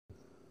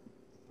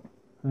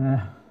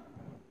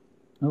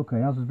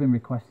Okay, as has been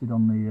requested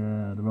on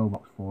the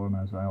Robox forum,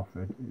 as I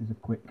offered, is a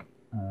quick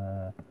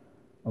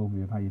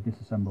overview of how you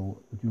disassemble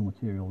the dual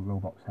material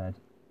Robox head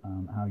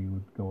and how you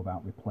would go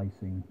about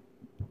replacing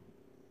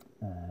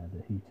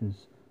the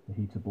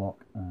heater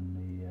block and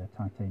the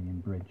titanium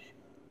bridge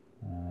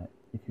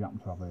if you happen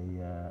to have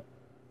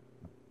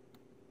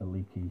a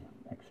leaky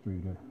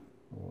extruder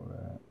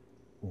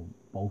or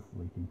both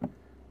leaking.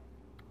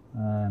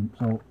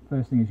 So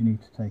first thing is you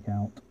need to take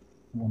out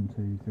 1,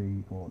 2,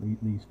 3, 4,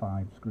 these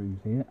 5 screws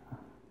here.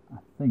 I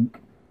think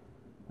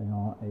they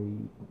are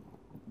a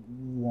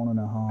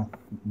 1.5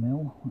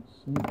 mil. Let's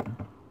see.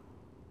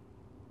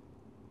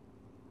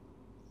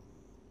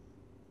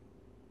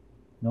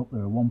 Nope,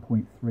 they're a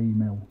 1.3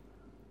 mil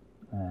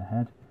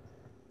head.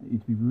 You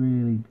need to be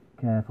really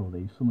careful of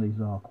these. Some of these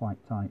are quite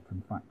tight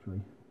from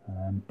factory.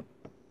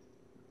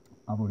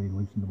 I've already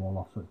loosened them all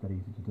off, so it's dead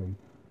easy to do.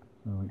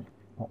 So just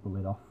pop the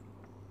lid off,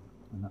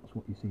 and that's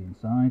what you see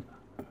inside.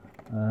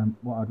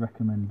 What I'd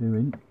recommend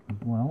doing as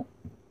well,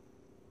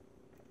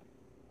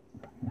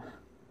 get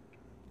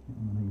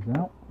one of these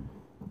out,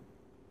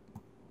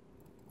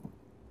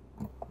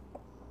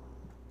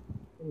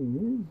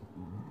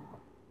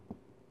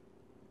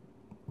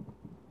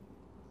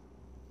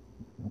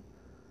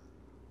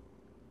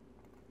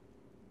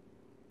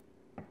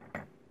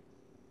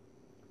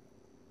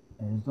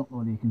 I don't know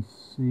whether you can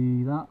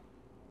see that,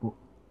 but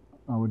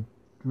I would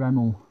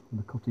Dremel with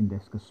a cutting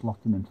disc, a slot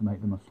in them to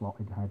make them a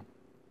slotted head.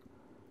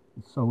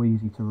 It's so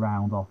easy to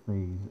round off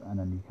these and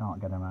then you can't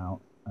get them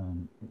out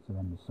and it's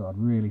horrendous. So I'd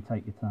really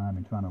take your time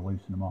in trying to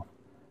loosen them off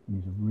and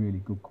use a really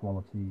good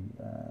quality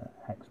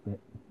hex bit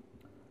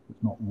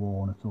that's not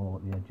worn at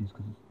all at the edges,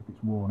 because if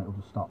it's worn it'll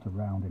just start to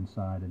round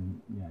inside and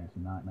yeah, it's a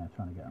nightmare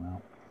trying to get them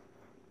out.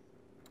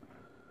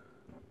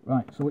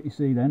 Right, so what you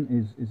see then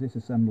is this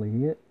assembly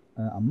here.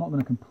 I'm not going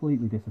to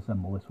completely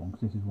disassemble this one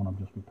because this is one I've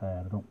just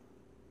repaired. I don't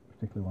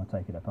particularly want to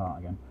take it apart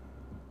again.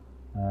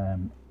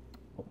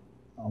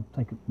 I'll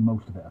take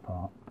most of it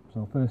apart.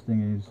 So first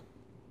thing is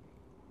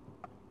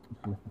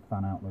just lift the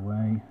fan out of the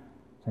way.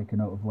 Take a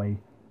note of where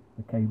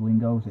the cabling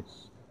goes.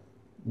 It's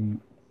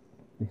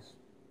this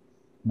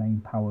main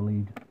power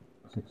lead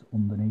sits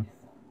underneath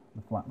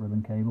the flat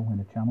ribbon cable in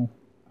a channel,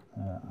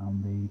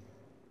 and the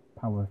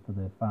power for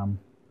the fan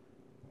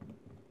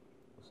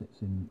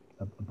sits in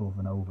above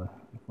and over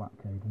the flat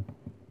cable.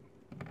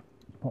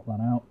 Just pop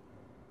that out,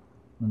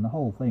 and the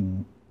whole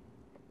thing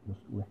just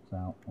lifts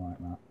out like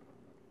that.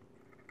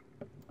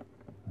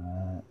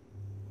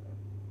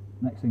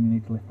 Next thing you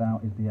need to lift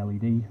out is the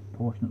LED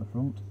portion at the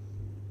front.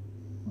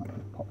 That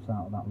just pops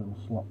out of that little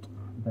slot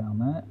down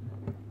there,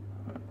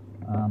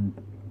 and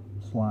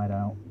slide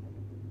out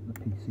the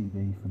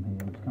PCB from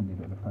here, which can be a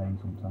bit of a pain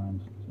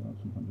sometimes, so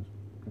sometimes just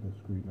get a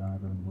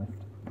screwdriver and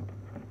lift.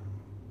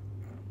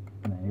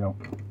 And there you go.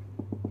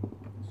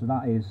 So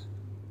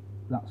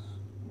that's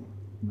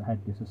the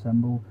head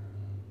disassembled.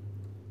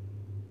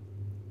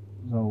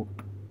 So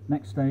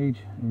next stage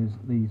is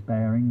these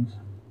bearings.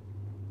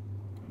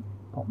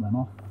 Pop them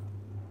off.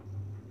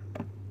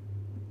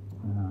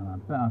 I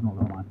bet I've not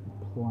got my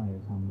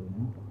pliers handy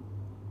now.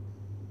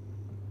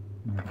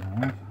 Maybe I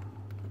have.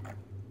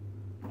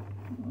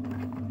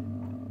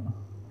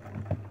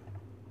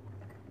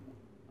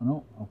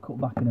 No, I'll cut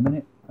back in a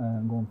minute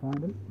and go and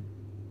find them.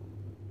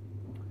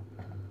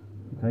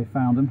 Okay,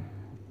 found them.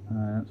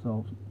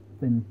 So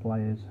thin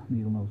pliers,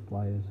 needle nose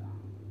pliers.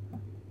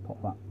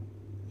 Pop that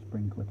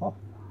spring clip off.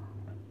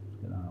 Let's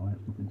get that out of the way,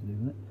 it's nothing to do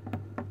with it.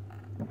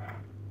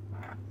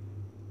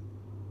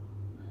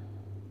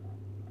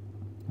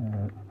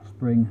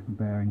 Spring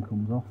bearing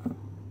comes off.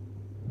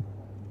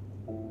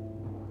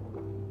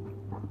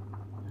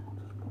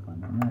 Just put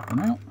that in there for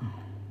now.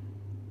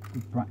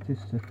 Good practice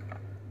to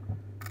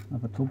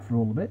have a tub for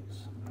all the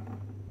bits.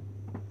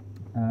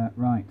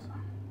 Right.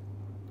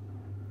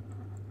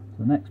 So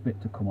the next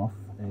bit to come off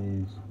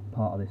is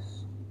part of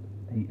this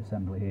heat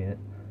assembly here.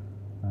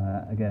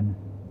 Again,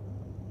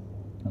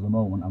 at the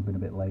moment I've been a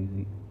bit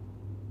lazy.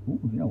 Ooh,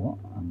 you know what?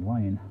 I'm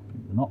lying.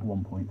 They're not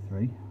 1.3.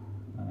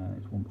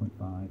 It's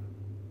 1.5.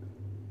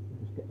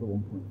 Just get the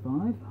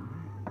 1.5.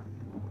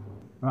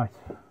 Right,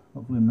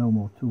 hopefully no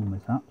more tool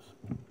mishaps.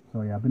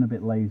 So yeah, I've been a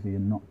bit lazy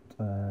and not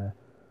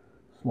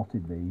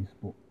slotted these,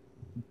 but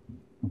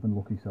I've been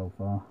lucky so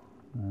far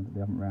that they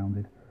haven't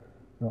rounded.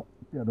 So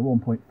yeah, the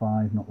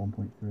 1.5, not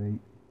 1.3.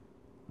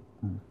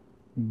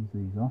 Ease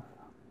these off.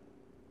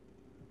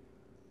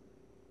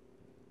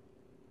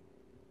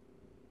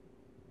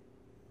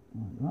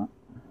 Like that.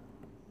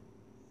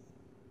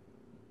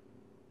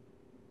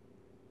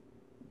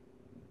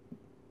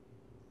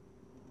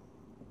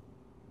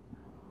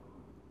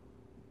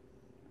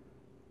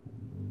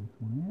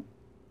 Here.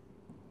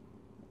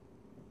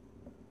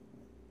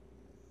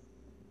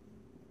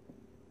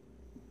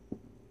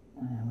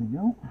 There we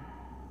go.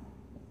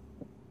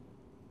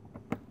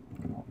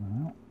 Pop them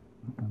out.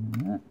 Put them in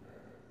there.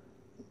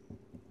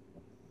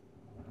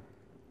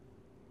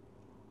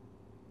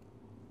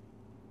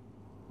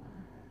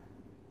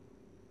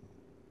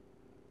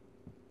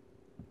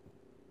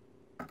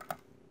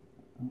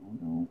 There we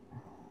go.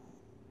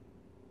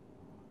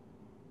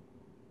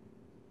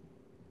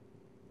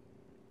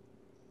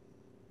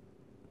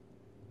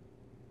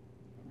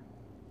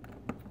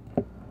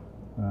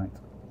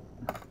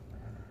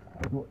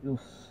 you'll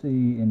see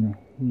in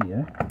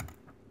here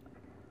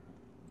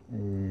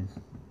is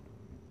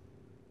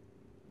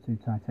 2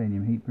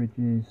 titanium heat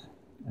bridges,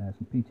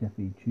 some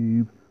PTFE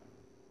tube.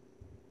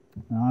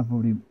 Now I've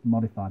already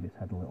modified this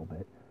head a little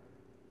bit.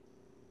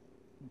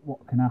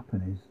 What can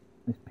happen is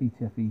this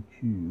PTFE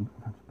tube,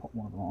 if I just pop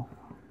one of them off,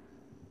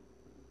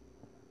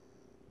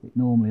 it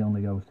normally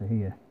only goes to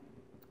here,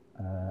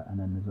 and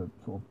then there's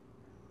a sort of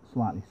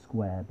slightly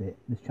square bit.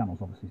 This channel's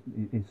obviously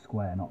is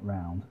square, not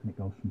round, and it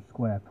goes from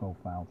square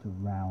profile to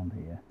round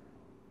here,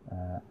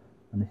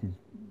 and this is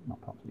not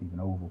perhaps even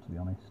oval, to be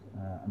honest.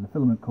 And the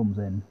filament comes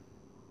in,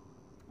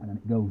 and then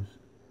it goes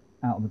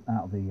out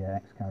of the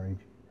X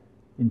carriage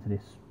into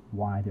this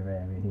wider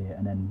area here,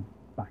 and then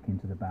back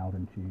into the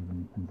Bowden tube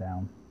and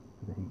down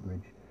to the heat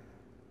bridge.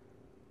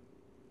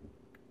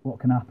 What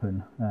can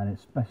happen, and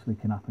especially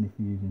can happen if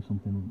you're using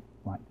something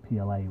like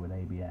PLA with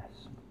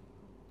ABS,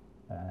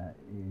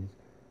 is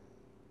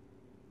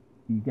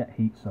you get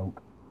heat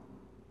soak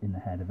in the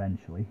head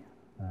eventually,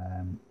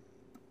 and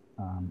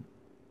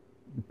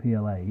the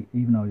PLA,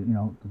 even though, you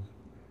know,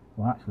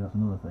 well actually that's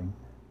another thing,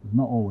 there's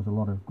not always a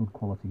lot of good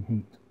quality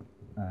heat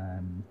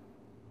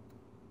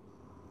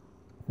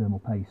thermal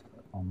paste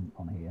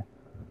on here.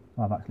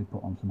 So I've actually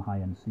put on some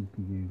high-end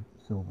CPU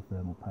silver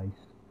thermal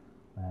paste,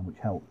 which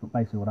helps. But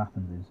basically what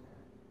happens is,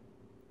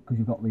 because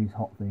you've got these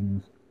hot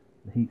things,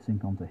 the heat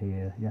sink onto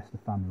here. Yes, the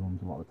fan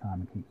runs a lot of the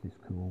time and keeps this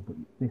cool, but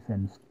this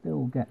end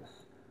still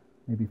gets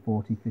maybe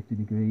 40-50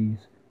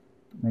 degrees,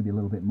 maybe a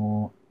little bit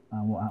more.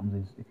 And what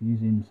happens is, if you're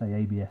using, say,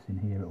 ABS in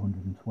here at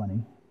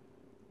 120,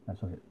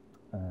 sort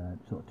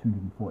of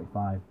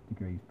 245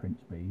 degrees print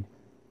speed,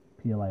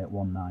 PLA at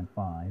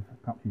 195,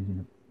 perhaps using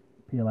a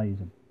PLA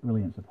is a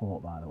brilliant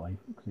support, by the way,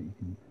 because you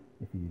can,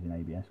 if you're using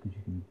ABS, because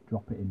you can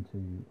drop it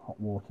into hot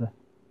water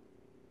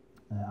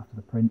after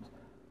the print,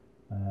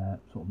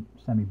 sort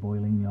of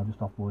semi-boiling, you know,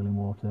 just off boiling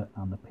water,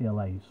 and the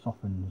PLA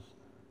softens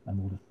and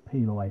will just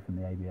peel away from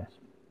the ABS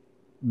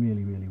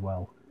really, really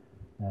well.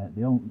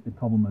 The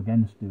problem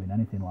against doing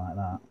anything like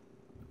that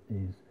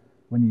is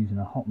when you're using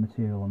a hot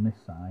material on this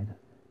side,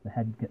 the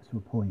head gets to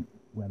a point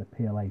where the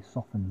PLA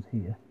softens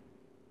here,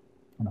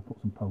 and I put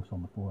some posts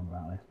on the forum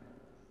about this.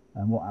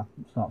 And what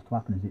starts to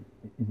happen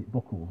is it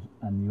buckles,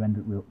 and you end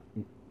up with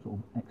it sort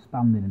of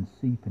expanding and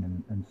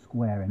seeping and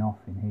squaring off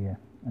in here,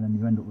 and then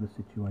you end up with a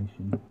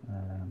situation.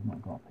 I've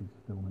not got a piece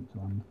of filament to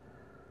hand,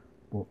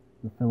 but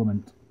the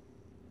filament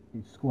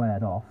is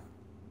squared off.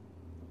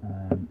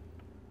 You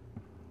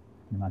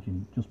can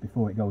imagine just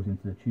before it goes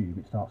into the tube,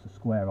 it starts to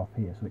square off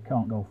here, so it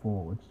can't go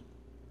forwards,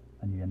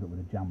 and you end up with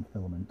a jammed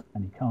filament,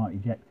 and you can't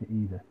eject it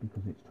either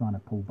because it's trying to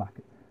pull back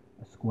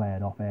a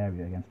squared off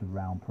area against a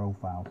round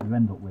profile. So you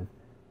end up with,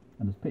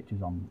 and there's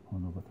pictures on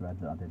another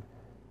thread that I did,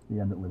 you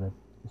end up with a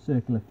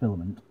circular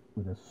filament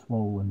with a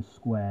swollen,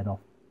 squared off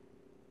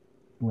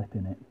blip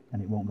in it,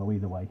 and it won't go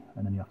either way,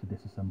 and then you have to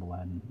disassemble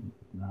that, and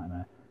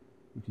nightmare.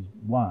 Which is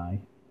why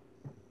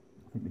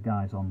I think the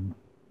guys from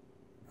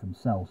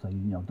Cell say,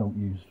 you know, don't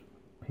use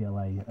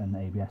PLA and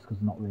ABS because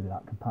they're not really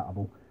that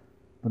compatible.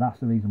 But that's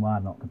the reason why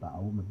they're not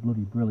compatible. They're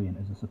bloody brilliant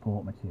as a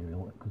support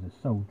material because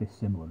they're so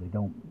dissimilar. They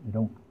don't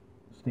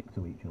stick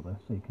to each other,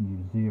 so you can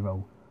use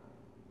 0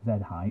 Z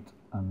height,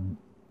 and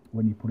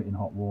when you put it in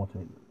hot water,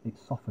 it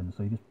softens,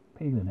 so you're just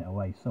peeling it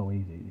away so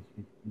easy.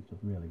 It's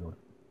just really good.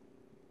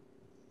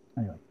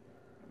 Anyway,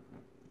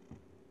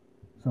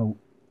 so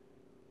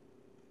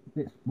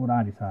this, what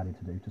I decided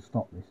to do to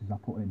stop this is I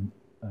put in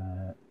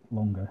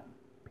longer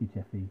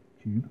PTFE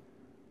tube,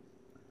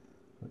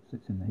 so it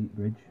sits in the heat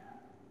bridge.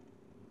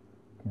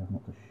 Careful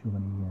not to shove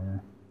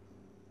any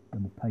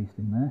thermal paste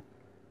in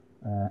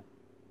there.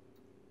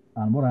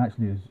 And what I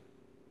actually do is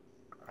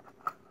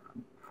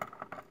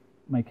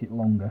make it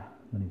longer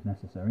than is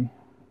necessary,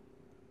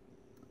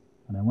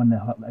 and then when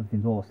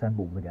everything's all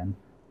assembled again,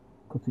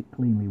 cut it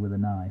cleanly with a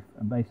knife.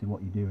 And basically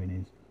what you're doing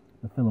is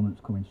the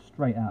filament's coming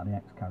straight out of the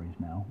X carriage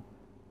now,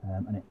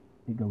 and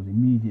it goes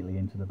immediately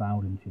into the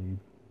Bowden tube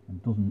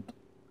and doesn't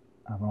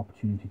have an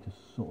opportunity to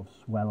sort of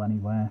swell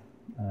anywhere,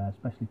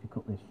 especially if you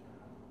cut this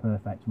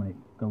perfect. When it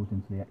goes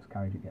into the X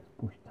carriage, it gets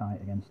pushed tight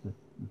against the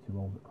 2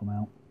 holes that come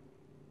out.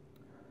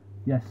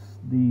 Yes,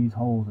 these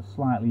holes are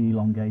slightly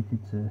elongated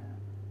to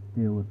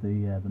deal with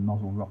the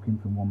nozzle rocking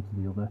from one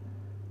to the other,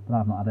 but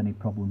I've not had any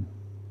problem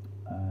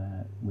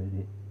with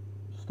it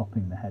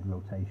stopping the head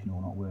rotation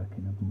or not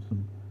working. I've done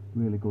some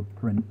really good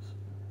prints.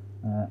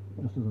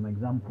 Just as an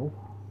example,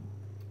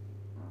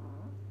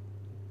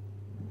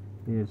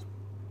 here's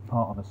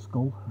part of a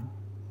skull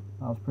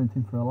I was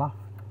printing for a laugh.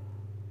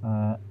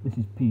 This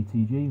is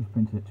PTG, it was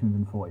printed at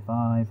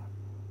 245,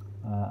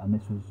 and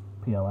this was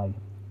PLA,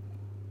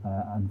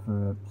 and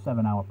for a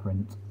 7-hour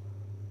print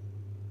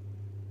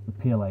the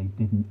PLA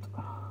didn't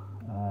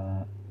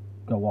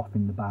go off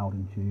in the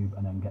Bowden tube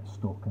and then get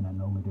stuck and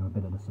then only do a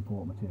bit of the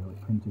support material.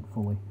 It printed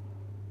fully.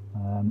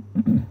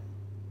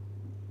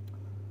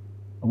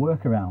 A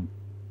workaround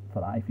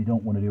for that, if you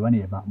don't want to do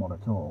any of that mod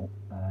at all,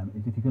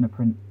 is if you're going to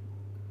print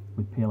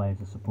with PLA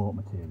as a support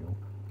material,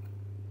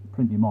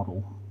 print your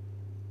model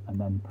and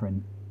then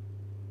print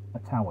a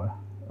tower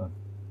of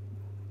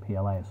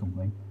PLA or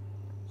something.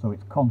 So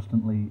it's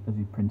constantly, as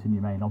you print in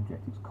your main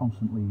object, it's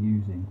constantly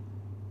using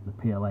the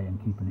PLA and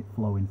keeping it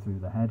flowing through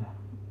the head,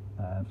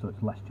 so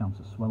it's less chance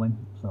of swelling.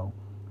 So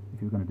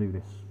if you're going to do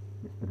this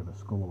bit of a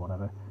skull or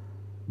whatever,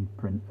 you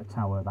print a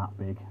tower that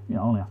big, you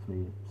know, only has to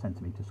be a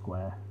centimetre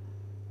square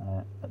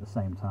at the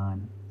same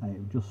time, and it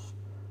would just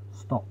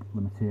stop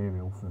the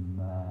material from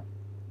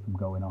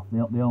going off.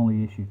 The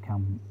only issue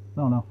can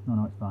no,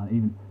 it's fine.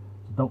 Even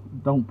so,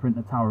 don't print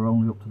the tower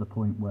only up to the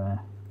point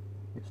where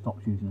it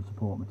stops using the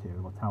support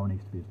material. The tower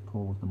needs to be as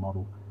tall as the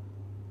model,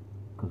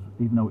 because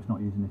even though it's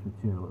not using this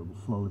material, it will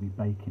slowly be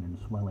baking and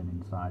swelling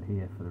inside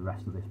here for the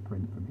rest of this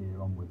print from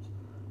here onwards.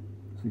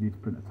 So you need to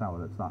print a tower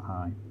that's that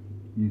high,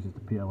 uses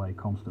the PLA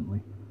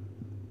constantly,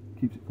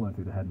 keeps it flowing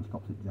through the head and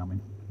stops it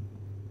jamming.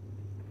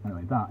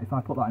 Anyway, that, if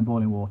I put that in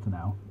boiling water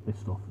now, this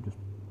stuff will just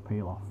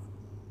peel off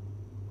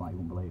like you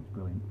wouldn't believe. It's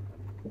brilliant.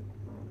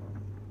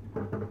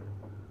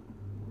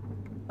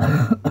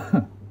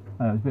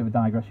 There's a bit of a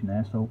digression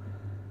there, so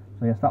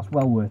yes, that's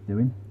well worth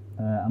doing,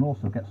 and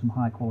also get some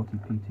high quality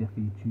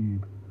PTFE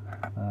tube.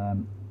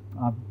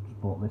 I've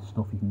just bought this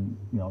stuff. You can,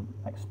 you know,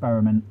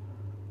 experiment,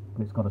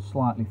 but it's got a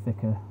slightly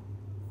thicker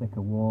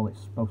wall.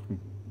 It's supposed to be,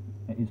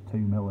 it is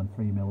 2mm and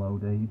 3mm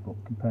OD, but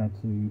compared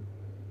to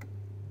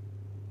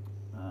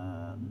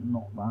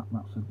not that,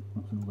 that's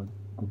another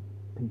good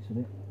piece of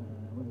it.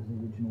 Where's the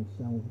original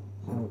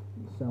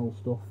cell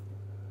stuff?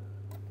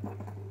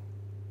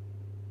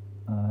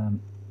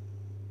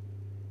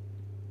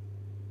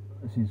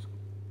 This is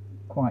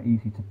quite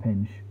easy to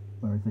pinch,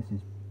 whereas this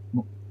is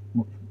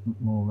much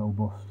more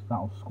robust.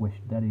 That'll squish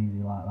dead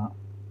easy like that.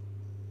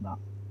 That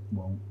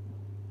won't.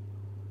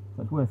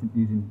 So it's worth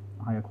using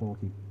higher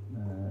quality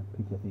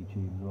PTFE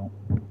tubes as well.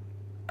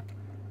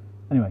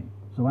 Anyway,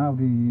 so how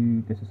do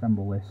you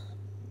disassemble this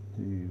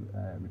to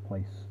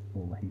replace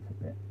all the heater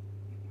bit?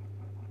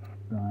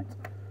 Right,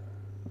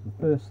 so the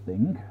first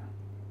thing,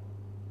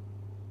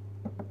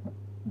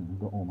 I've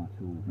got all my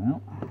tools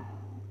now.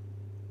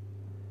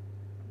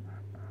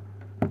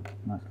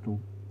 Nice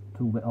little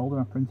tool bit holder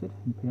I printed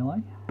in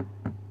PLA.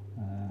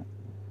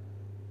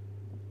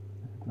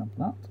 Grab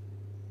that.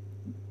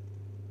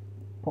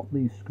 Pop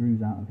these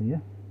screws out of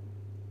here.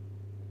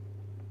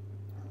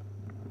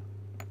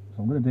 So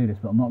I'm going to do this,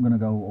 but I'm not going to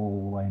go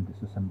all the way and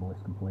disassemble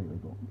this completely,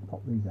 but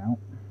pop these out.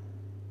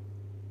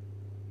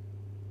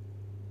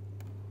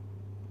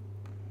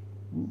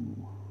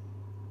 Ooh.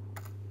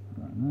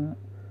 Right there.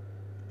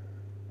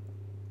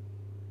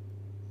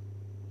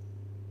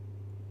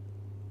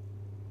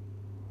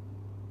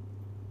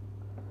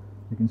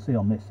 You can see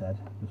on this head,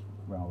 just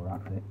where we're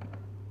at it,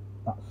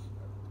 that's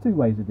two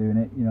ways of doing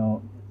it. You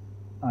know,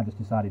 I just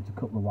decided to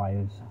cut the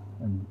wires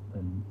and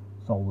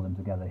solder them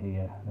together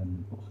here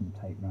and put some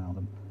tape around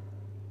them.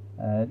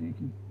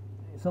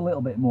 It's a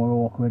little bit more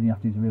awkward. You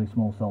have to use a really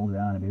small soldering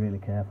iron and be really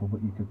careful,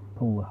 but you could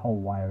pull the whole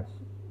wires.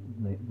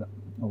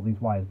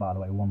 These wires, by the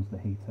way, one's the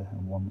heater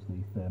and one's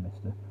the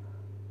thermistor.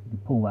 You can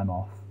pull them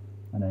off,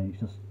 and then it's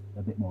just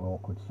a bit more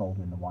awkward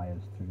soldering the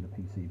wires through the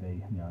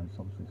PCB. You know, it's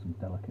obviously some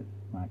delicate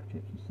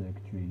microchips and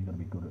circuitry. You've got to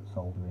be good at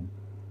soldering,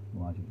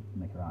 otherwise you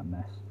make a right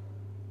mess.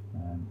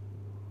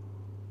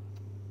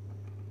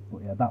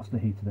 But yeah, that's the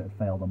heater that had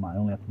failed on mine. I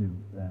only had to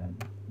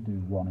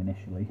do one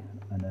initially,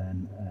 and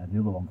then the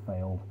other one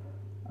failed.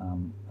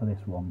 For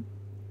this one,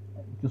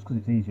 just because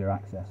it's easier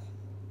access,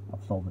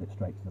 I've soldered it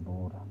straight to the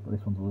board. But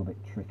this one's a little bit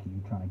tricky,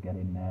 trying to get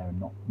in there and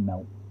not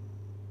melt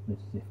this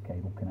ZIF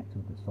cable connected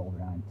with the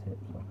soldering iron tip.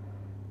 So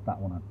that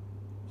one I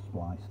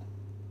spliced.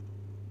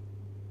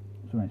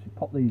 So anyway, so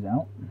pop these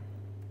out.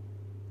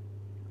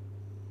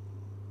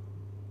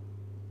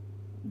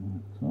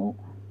 Like so.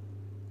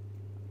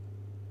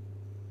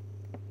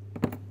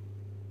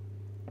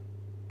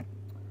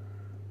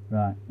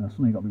 Right, now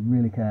something you've got to be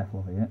really careful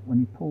of here. When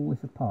you pull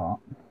this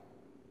apart,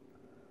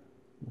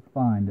 you'll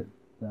find that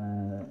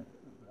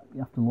you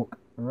have to look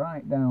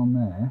right down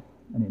there,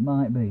 and it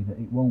might be that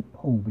it won't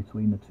pull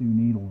between the two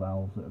needle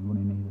valves that are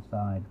running either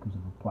side because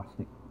of the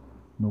plastic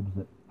nubs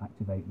that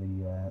activate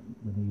the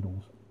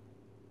needles.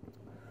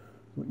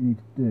 So what you need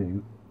to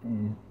do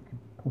is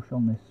push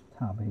on this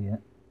tab here.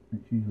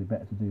 It's usually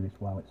better to do this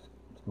while it's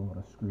still got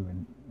a screw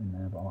in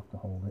there, but I'll have to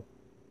hold it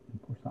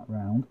and push that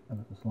round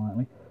ever so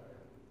slightly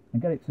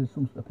and get it to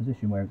a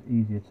position where it's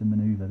easier to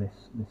manoeuvre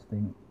this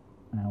thing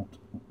out.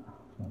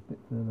 So a bit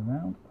further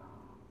round.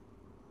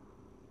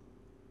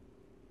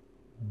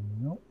 There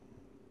we go.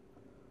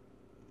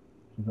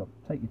 So you've got to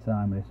take your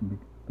time with this and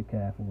be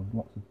careful. There's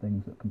lots of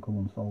things that can come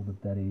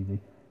unsoldered dead easy.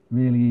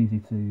 Really easy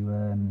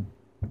to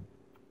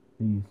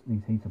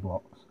these heater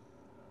blocks.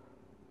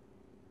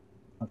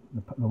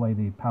 The way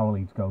the power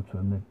leads go to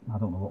them, I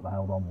don't know what they're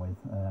held on with,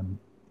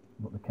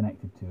 but they're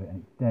connected to it,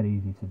 and it's dead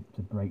easy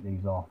to break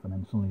these off, and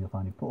then suddenly you'll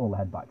find you put all the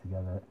head back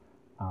together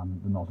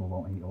and the nozzle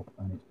won't heat up,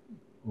 and it's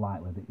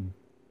likely that you've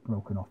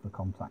broken off the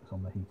contacts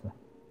on the heater.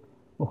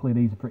 Luckily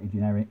these are pretty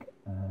generic,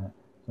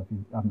 so if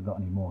you haven't got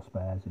any more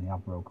spares and you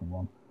have broken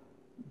one,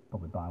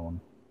 probably buy one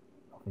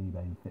off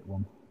eBay and fit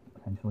one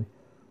potentially.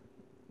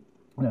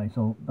 Anyway,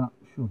 so that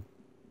should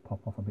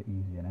pop off a bit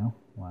easier now,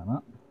 like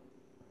that.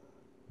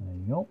 There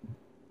you go.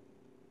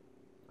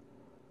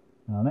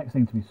 Now the next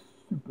thing to be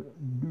super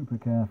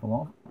duper careful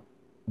of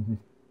is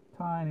this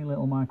tiny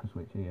little micro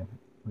switch here,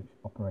 which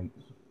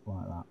operates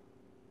like that.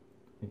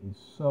 It is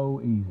so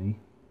easy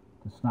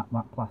to snap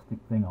that plastic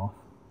thing off,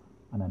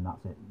 and then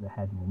that's it. The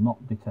head will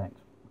not detect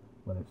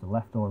whether it's a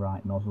left or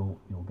right nozzle.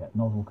 You'll get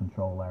nozzle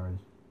control errors.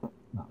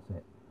 That's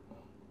it.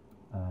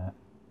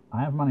 I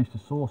have managed to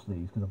source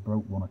these because I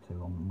broke one or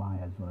two on my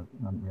heads when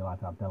I didn't realise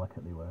how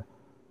delicate they were.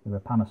 They're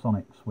a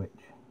Panasonic switch.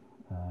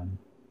 I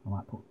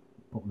might put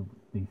the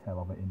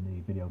detail of it in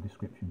the video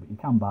description, but you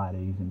can buy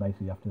these, and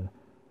basically you have to,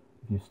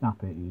 if you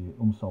snap it, you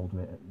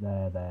unsolder it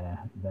there,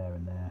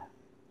 and there,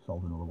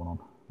 solder another one on,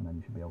 and then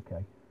you should be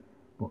okay.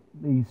 But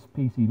these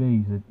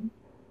PCBs,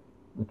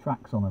 the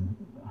tracks on them,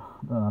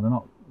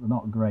 they're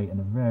not great, and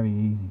they're very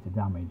easy to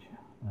damage.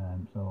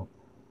 So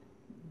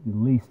the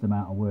least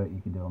amount of work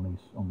you can do on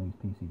these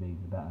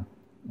PCBs is better,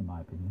 in my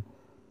opinion.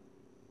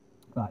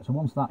 Right, so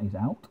once that is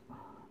out,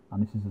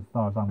 and this is as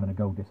far as I'm going to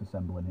go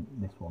disassembling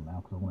this one now,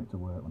 because I want it to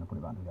work when I put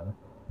it back together,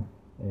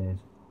 is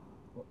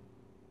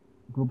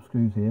grub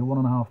screws here,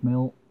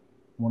 1.5mm,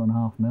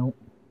 1.5mm,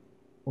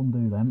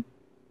 undo them,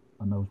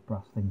 and those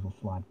brass things will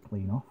slide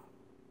clean off.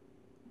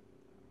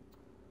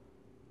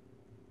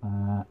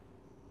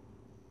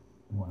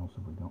 What else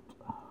have we got?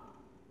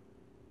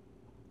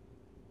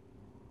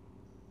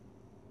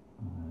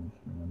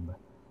 Just remember,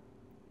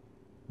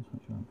 just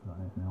make sure I haven't forgot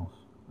anything else.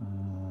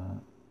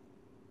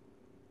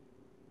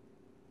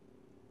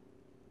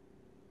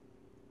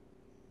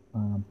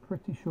 I'm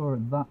pretty sure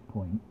at that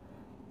point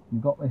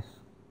you've got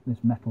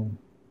this metal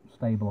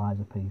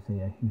stabilizer piece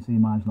here. You can see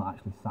mine's not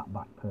actually sat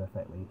back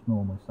perfectly. It's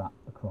normally sat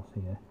across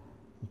here.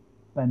 Just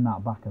bend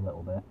that back a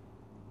little bit,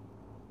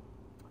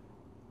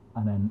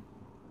 and then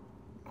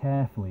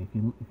carefully, if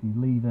you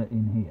leave it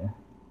in here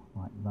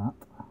like that,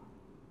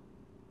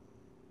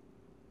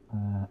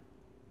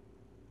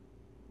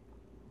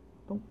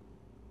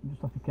 you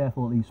just have to be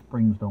careful that these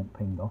springs don't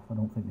ping off. I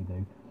don't think they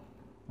do.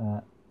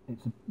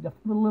 You have to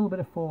put a little bit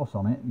of force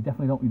on it. You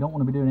definitely don't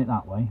want to be doing it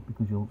that way,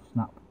 because you'll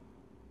snap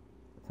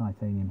the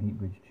titanium heat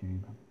bridge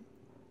tube.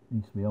 It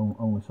needs to be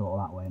only sort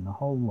of that way, and the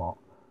whole lot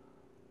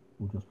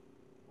will just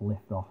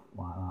lift off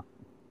like that.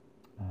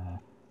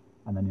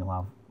 And then you'll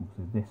have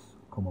obviously this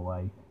come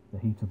away, the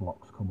heater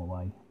blocks come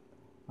away,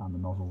 and the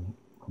nozzle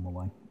come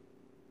away.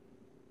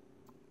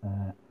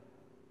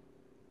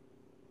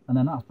 And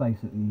then that's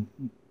basically,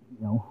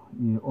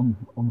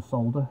 you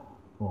unsolder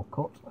or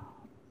cut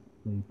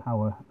the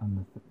power and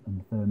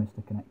the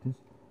thermistor connectors.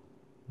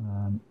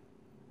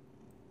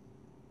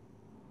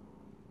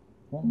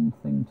 One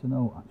thing to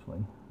note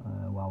actually,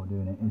 while we're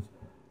doing it, is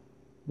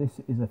this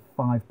is a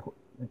I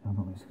don't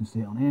know if you can see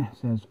it on here, it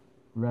says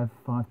Rev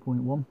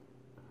 5.1.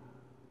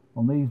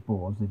 On these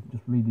boards they've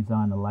just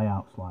redesigned the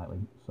layout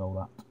slightly so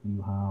that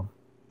you have,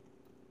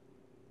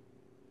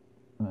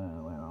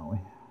 where are we?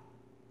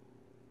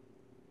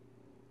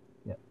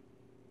 Yep.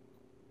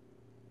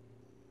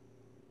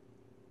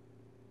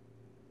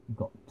 You've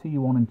got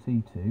T1 and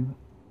T2,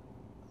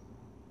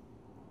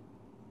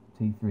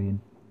 T3 and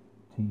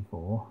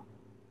T4,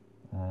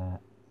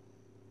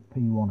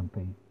 P1 and P.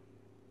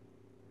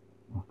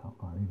 I can't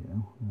quite read it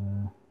now.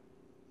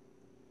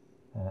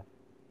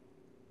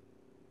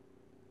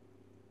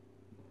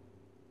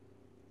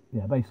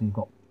 Yeah, basically you've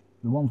got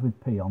the ones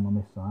with P on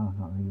this side. I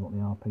can't read what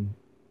they are.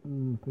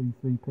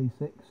 P3,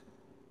 P6,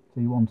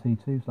 T1,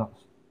 T2. So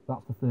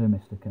that's the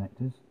thermistor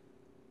connectors,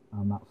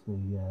 and that's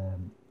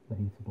the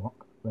heater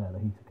block. There, the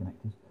heater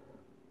connectors,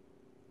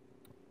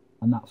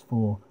 and that's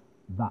for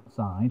that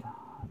side.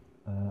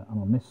 And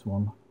on this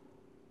one,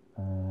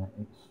 I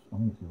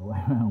think it's the other way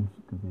around,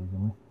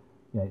 confusingly.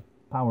 Yeah, it's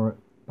power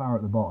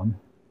at the bottom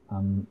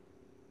and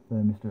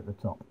thermistor at the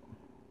top.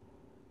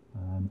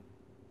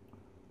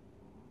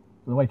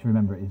 So the way to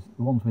remember it is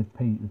the ones with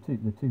P,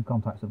 the two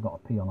contacts that have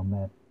got a P on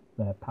them,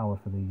 they're power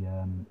for the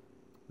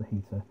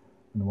heater,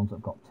 and the ones that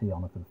have got T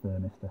on are for the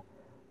thermistor.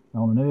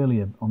 Now on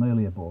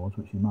earlier boards,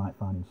 which you might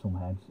find in some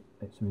heads,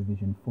 it's a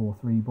revision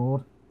 4.3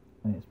 board,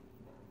 and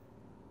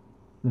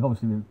they've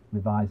obviously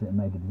revised it and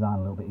made the design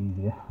a little bit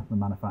easier, the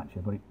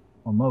manufacturer. But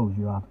on those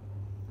you had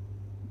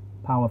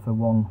power for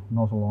one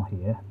nozzle on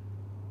here,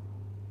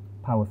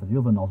 power for the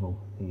other nozzle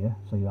here,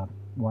 so you had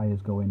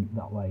wires going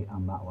that way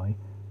and that way.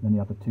 Then you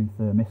had the two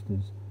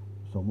thermistors,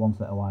 so one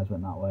set of wires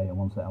went that way and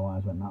one set of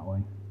wires went that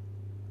way.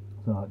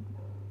 So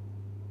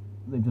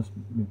they just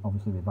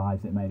obviously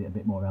revised it, made it a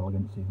bit more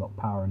elegant. So you've got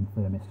power and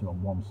thermistor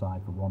on one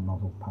side for one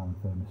nozzle, power and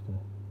thermistor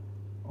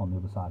on the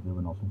other side for the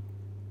other nozzle.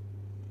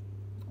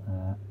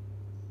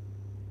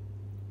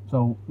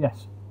 So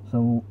yes,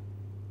 so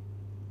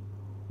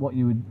what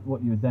you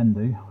would then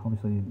do,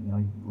 obviously,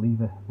 you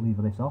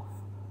lever this off,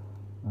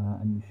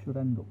 and you should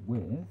end up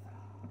with,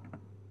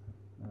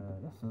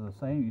 yes, as I was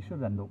saying, you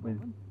should end up with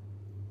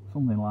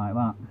something like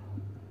that.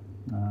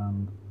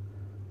 And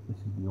this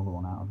is the other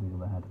one out of the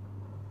other head.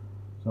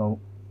 So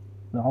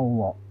the whole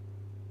lot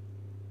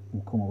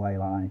will come away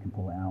like that, and you can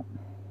pull it out.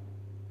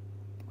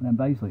 And then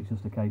basically it's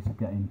just a case of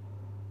getting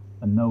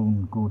a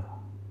known good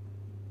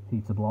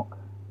heater block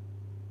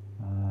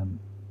and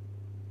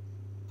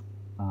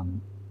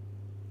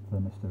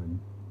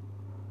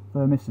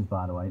thermistors,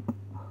 by the way.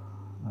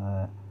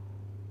 The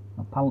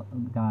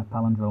guy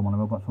Palindrome on a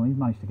Robox one, he's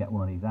managed to get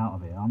one of these out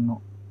of here. I'm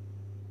not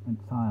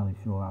entirely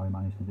sure how he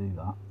managed to do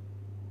that,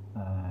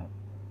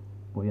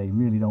 but yeah, you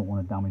really don't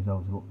want to damage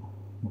those. They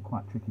look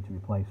quite tricky to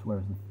replace,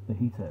 whereas the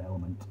heater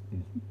element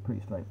is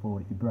pretty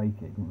straightforward. If you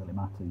break it, it doesn't really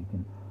matter. You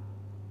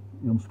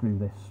unscrew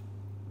this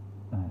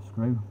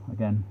screw,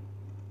 again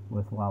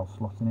worthwhile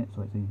slotting it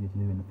so it's easier to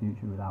do in the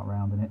future without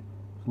rounding it.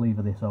 Just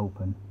lever this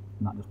open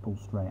and that just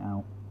pulls straight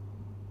out.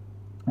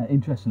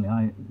 Interestingly,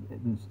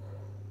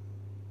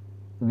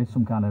 there is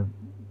some kind of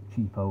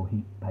cheapo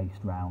heat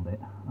paste round it.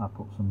 I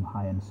put some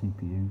high-end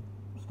CPU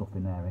stuff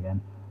in there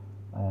again,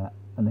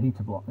 and the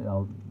heater block,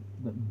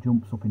 that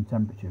jumps up in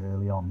temperature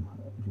early on,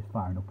 just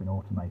firing up in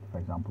Automator, for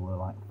example, are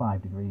like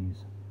 5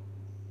 degrees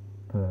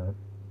per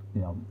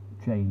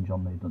change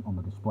on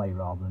the display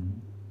rather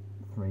than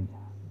 3.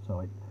 So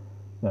if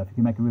you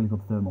can make a really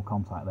good thermal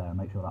contact there and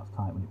make sure that's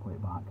tight when you put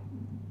it back,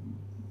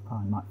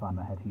 you might find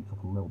the head heats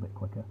up a little bit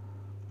quicker.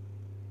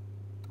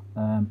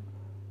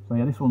 So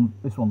yeah, this one's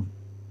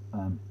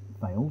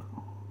failed,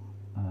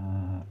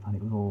 and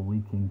it was all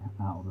leaking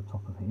out of the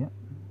top of here.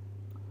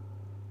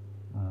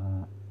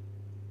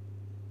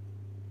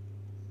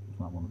 So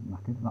that one's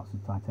knackered. That's the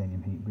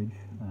titanium heat bridge.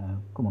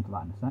 Come on to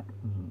that in a sec.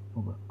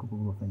 There's a couple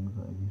of other things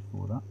that are useful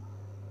with that.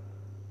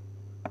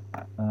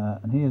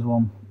 And here's the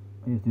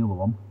other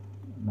one.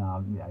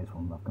 Now, yeah, this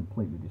one I've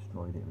completely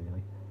destroyed it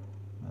really.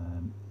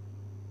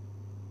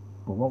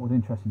 But what was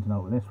interesting to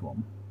note with this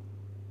one,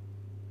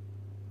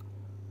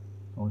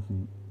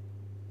 obviously,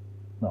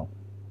 well,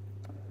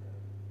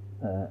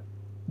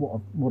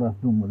 what I've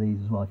done with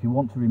these as well, if you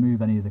want to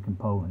remove any of the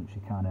components,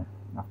 you kind of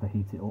have to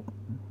heat it up.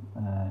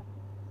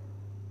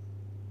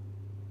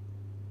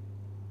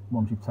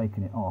 Once you've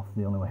taken it off,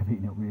 the only way of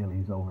heating it really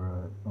is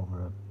over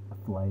a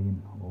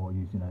flame, or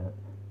using a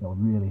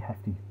really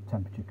hefty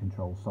temperature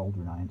controlled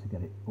soldering iron to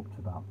get it up to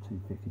about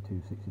 250,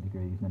 260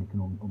 degrees, and then you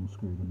can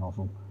unscrew the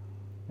nozzle.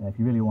 If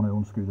you really want to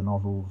unscrew the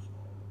nozzles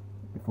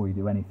before you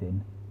do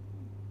anything,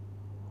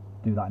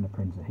 do that in the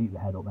printer, heat the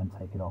head up, then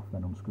take it off,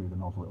 then unscrew the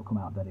nozzle. It'll come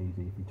out dead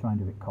easy. If you try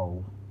and do it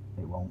cold,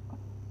 it won't.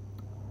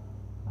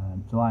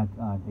 So I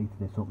heated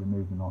this up,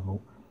 removed the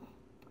nozzle.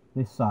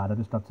 This side I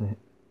just had to,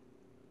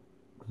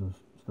 because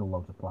there's still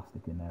loads of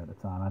plastic in there at the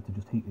time, I had to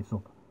just heat this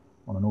up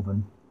on an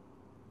oven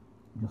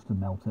just to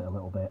melt it a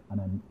little bit, and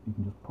then you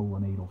can just pull the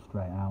needle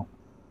straight out.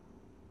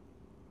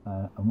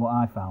 And what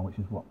I found, which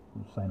is what I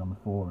was saying on the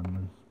forum,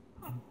 was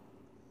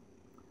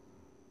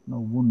no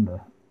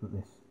wonder that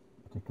this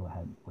particular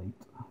head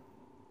leaked,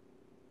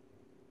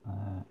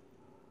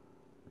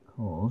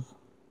 because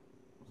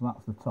so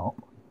that's the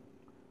top.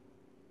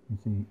 You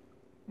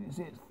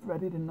see it's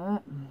threaded in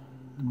there.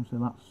 So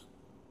that's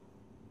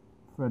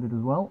threaded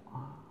as well.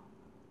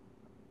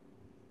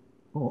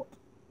 But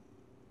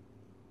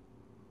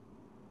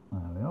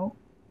there we go.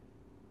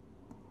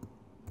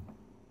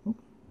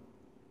 Oops.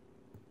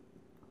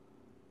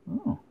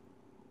 Oh,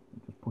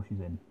 it just pushes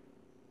in.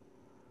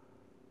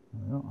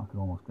 There we go. I can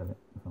almost get it.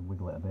 If I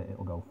wiggle it a bit,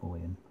 it'll go fully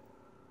in.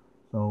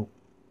 So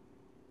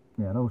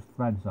yeah, those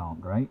threads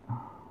aren't great.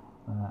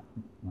 That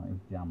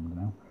is jammed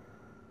now.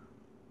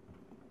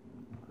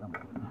 Not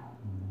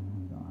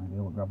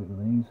ideal. Grab it with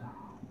these.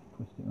 Just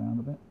twist it around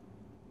a bit.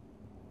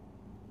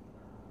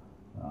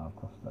 I've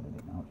cross-threaded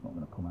it now. It's not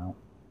going to come out.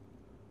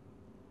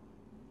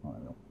 Oh,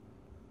 there we go.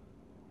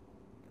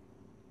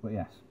 But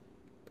yes,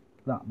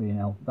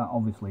 that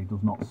obviously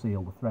does not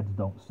seal. The threads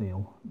don't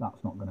seal.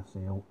 That's not going to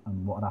seal.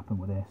 And what had happened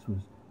with this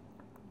was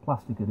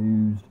plastic had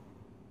oozed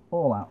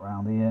all out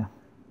round here.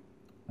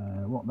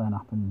 What then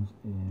happens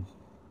is,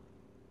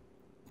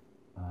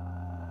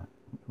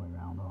 which way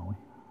round are we?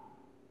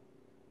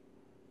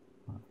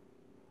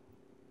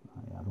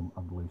 Yeah,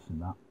 I've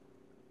loosened that.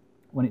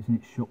 When it's in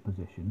its shut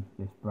position,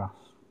 this brass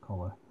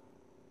collar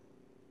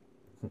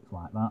sits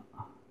like that,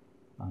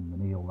 and the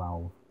needle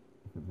valve,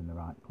 if it was in the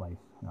right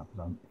place, if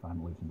I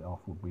hadn't loosened it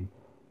off, would be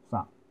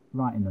sat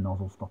right in the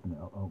nozzle, stopping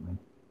it opening.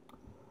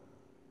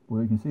 But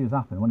what you can see has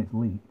happened when it's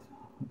leaked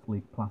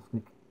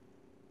plastic,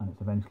 and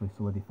it's eventually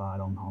solidified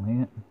on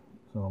here.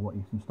 So what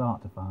you can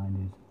start to find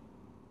is,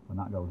 when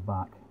that goes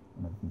back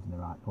and everything's in the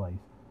right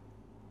place,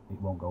 it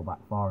won't go back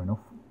far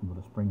enough under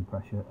the spring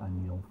pressure,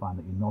 and you'll find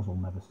that your nozzle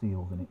never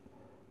seals, and it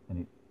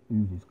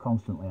oozes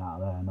constantly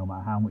out of there, no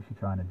matter how much you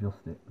try and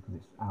adjust it, because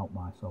it's out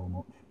by so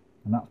much.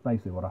 And that's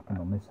basically what happened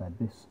on this head.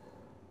 Let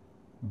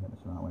me get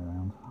this the right way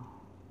around.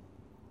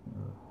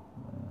 There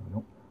we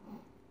go.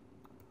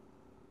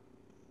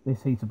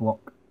 This heater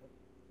block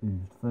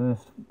oozed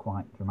first,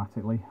 quite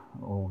dramatically,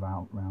 all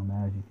around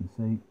there, as you can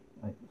see.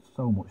 It's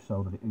so much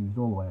so that it oozed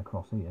all the way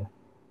across here,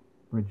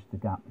 bridged the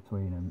gap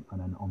between them,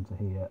 and then onto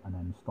here, and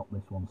then stopped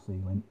this one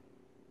sealing.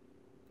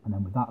 And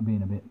then with that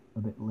being a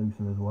bit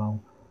looser as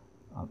well,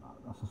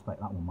 I suspect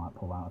that one might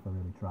pull out if I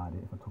really tried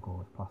it, if I took all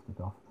this plastic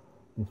off.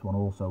 This one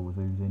also was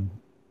oozing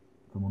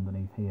from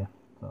underneath here,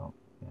 so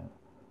yeah.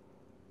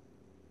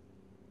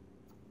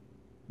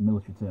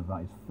 military term for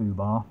that is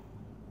FUBAR,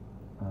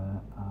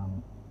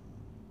 and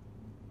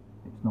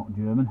it's not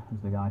German,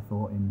 as the guy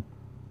thought in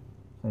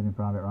Saving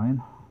Private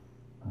Ryan.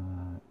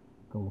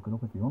 Go look it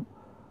up if you want.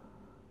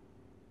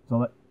 So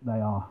that they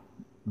are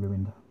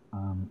ruined,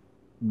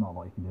 not a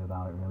lot you can do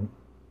about it really.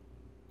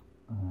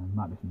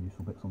 Might be some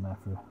useful bits on there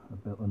for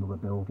another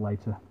build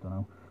later, don't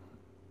know.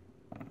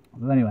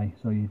 But anyway,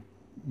 so you've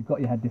got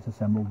your head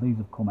disassembled, these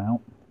have come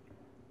out.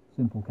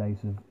 Simple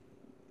case of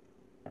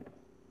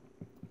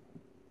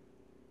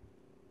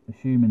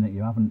assuming that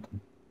you haven't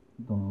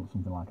done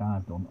something like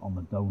I've done on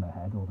the donor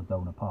head or the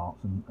donor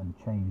parts and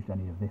changed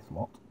any of this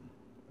lot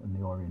and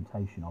the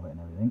orientation of it and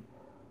everything.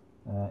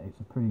 It's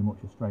a pretty much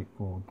a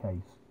straightforward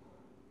case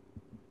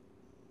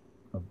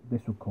of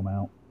this will come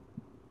out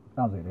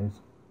as it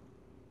is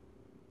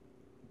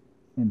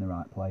in the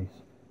right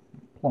place,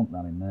 plonk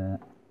that in there,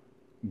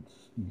 you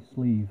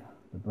sleeve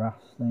the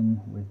brass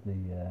thing with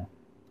the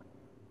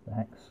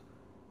hex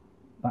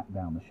back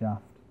down the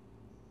shaft,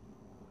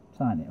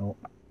 tighten it up,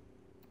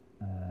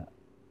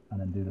 and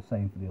then do the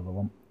same for the other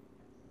one.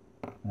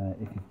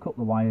 If you've cut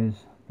the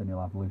wires, then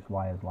you'll have loose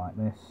wires like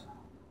this,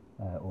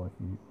 or if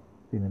you're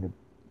feeling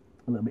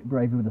a little bit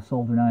braver with a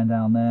soldering iron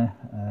down there,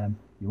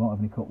 you won't have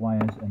any cut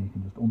wires, and you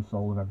can just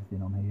unsolder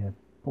everything on here,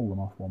 pull them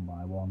off one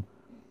by one,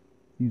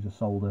 use a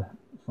solder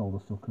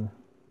sucker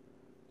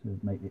to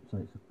make it so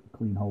it's a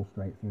clean hole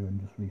straight through, and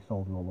just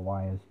resolder all the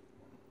wires,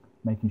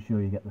 making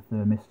sure you get the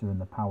thermistor and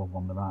the power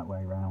one the right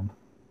way around.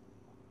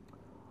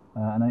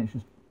 And then it's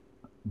just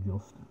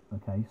a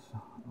case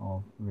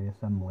of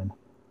reassembling.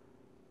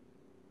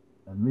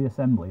 And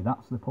reassembly,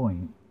 that's the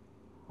point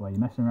where you're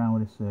messing around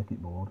with this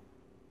circuit board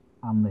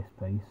and this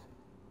piece,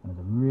 and there's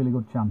a really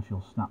good chance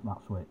you'll snap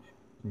that switch.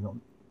 So you've got to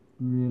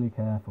be really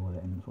careful with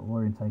it and sort of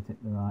orientate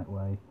it the right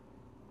way,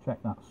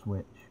 check that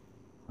switch,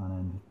 and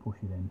then just push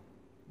it in.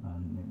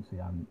 And you can see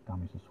I haven't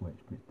damaged the switch,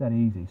 but it's dead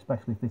easy,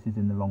 especially if this is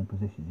in the wrong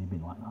position. You've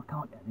been like, I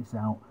can't get this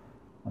out,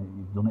 and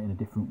you've done it in a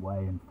different way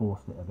and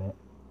forced it a bit,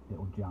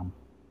 it'll jam.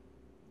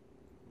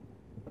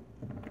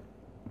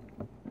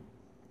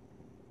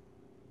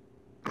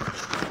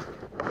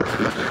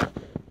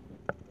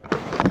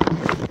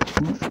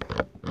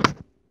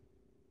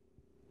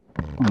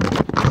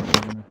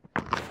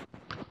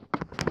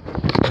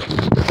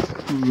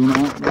 Run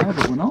out there,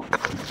 but we're not.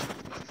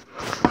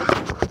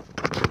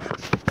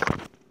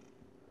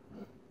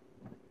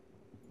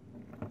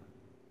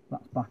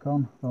 That's back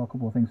on. So a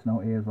couple of things to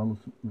note here as well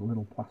as the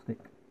little plastic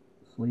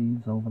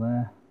sleeves over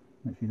there.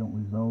 Make sure you don't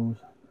lose those.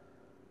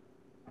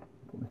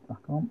 Put this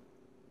back on.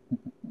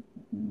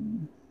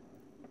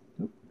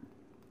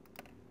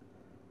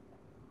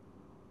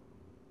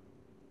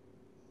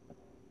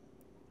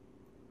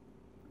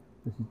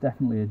 This is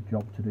definitely a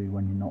job to do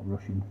when you're not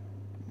rushing,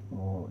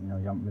 or you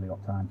haven't really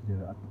got time to do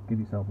it. I'd give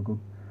yourself a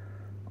good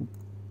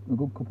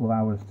couple of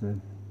hours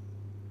to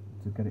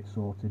get it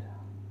sorted.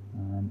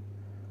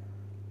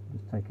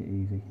 Just take it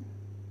easy.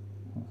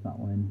 That's that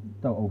one in.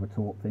 Don't over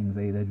torque things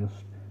either.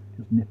 Just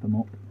nip them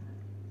up.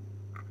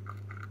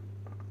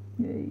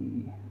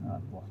 Yay!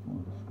 I've lost one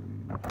of the screws.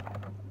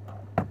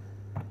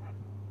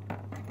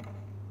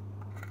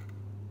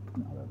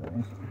 No, there it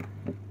is.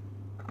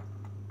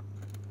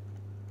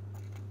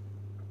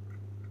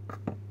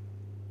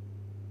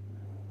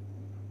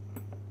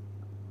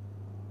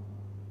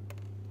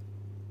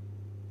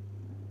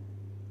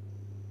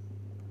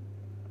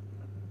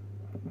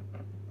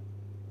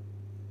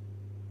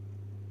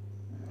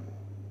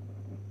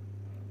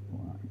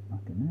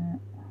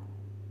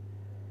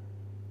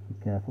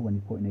 Careful when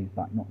you're putting these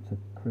back not to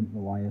crimp the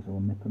wires or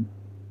nip them.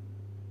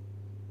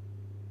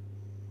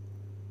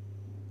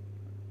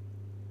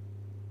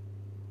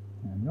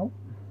 There we go.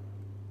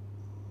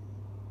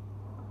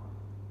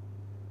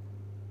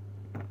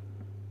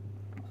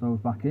 So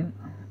it's back in.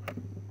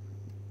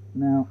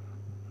 Now,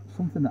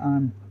 something that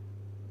I'm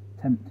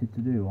tempted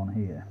to do on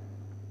here.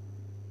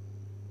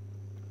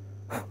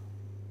 I'm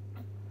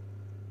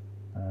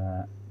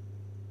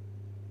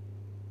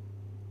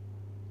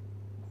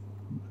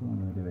sure I'm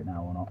going to do it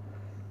now or not.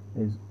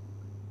 Is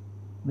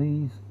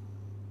these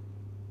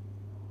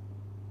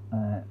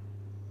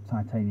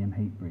titanium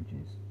heat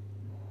bridges.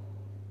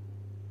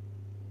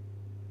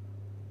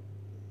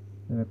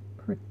 They're a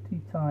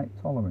pretty tight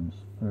tolerance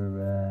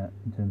for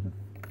in terms of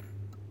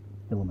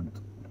filament.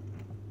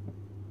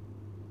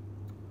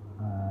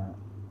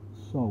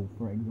 So,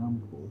 for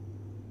example,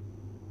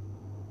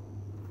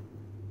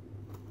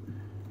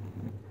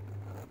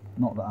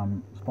 not that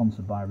I'm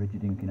sponsored by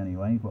Rigid Ink in any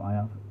way, but I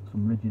have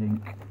some Rigid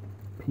Ink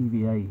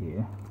PVA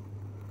here.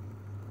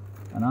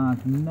 And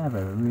I've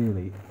never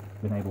really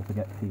been able to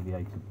get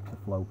PVA to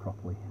flow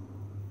properly,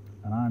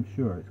 and I'm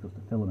sure it's because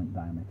the filament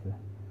diameter,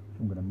 which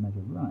I'm going to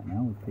measure right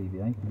now with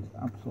PVA, is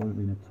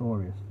absolutely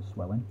notorious for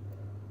swelling.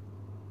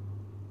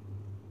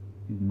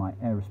 Using my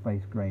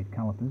aerospace grade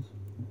calipers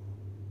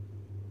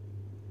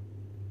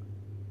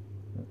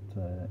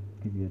that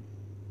give you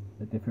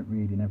a different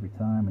reading every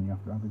time and you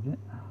have to average it.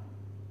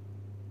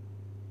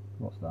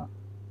 What's that?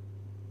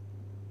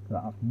 So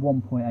that's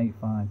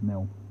 1.85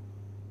 mil.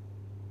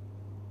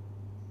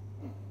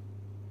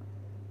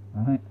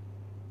 Right,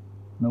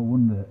 no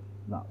wonder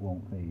that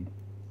won't feed.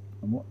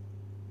 And what,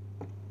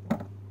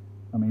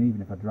 I mean,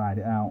 even if I dried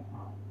it out,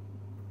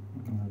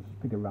 I'll just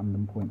pick a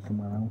random point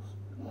somewhere else.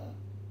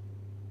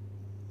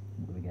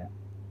 What do we get?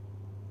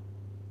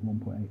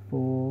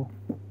 1.84.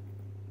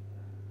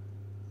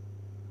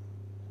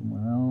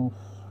 Somewhere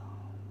else.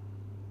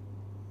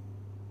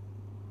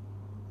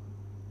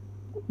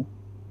 Ooh.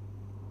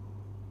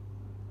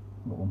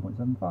 Got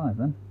 1.75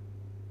 then.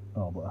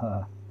 Oh,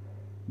 but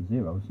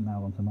zero's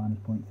now on to minus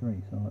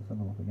 0.3, so let's have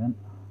a look again.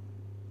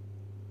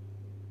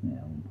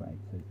 Yeah,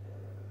 1.82.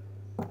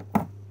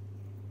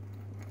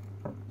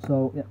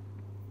 So, yeah,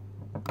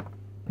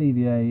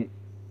 PVA,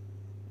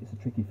 it's a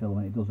tricky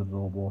filament. It does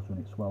absorb water and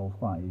it swells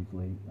quite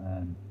easily.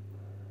 I'm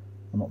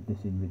not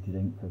dissing Rigid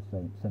Ink for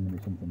sending me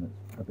something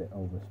that's a bit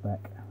over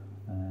spec,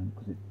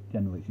 because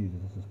generally it's used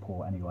as a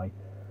support anyway.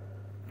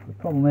 The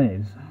problem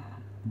is,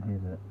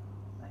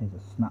 here's a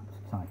snapped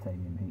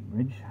titanium heat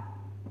bridge,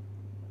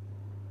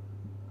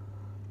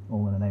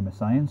 all in the name of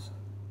science.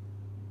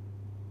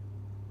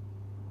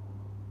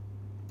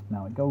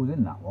 Now it goes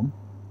in that one.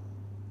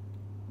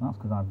 That's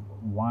because I've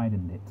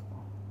widened it.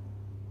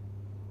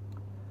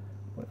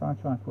 But if I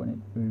try putting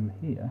it through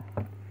here,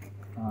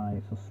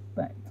 I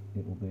suspect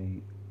it will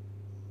be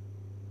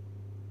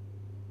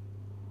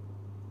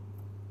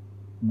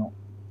not.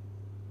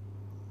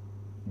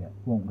 Yeah, it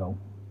won't go.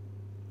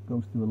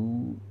 Goes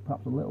through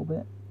perhaps a little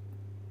bit,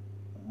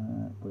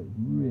 but it's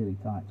really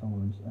tight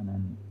tolerance, and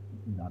then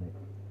is that it?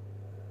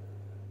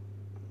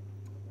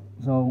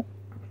 So,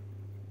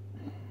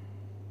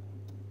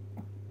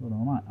 I don't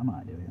know, I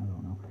might do it. I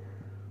don't know.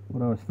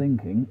 What I was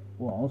thinking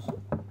was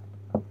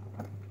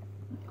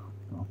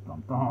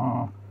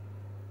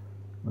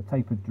the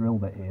tapered drill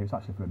bit here. It's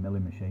actually for a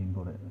milling machine,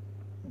 but it's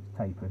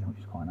tapered, which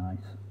is quite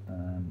nice.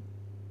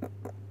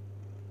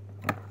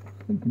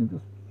 Thinking of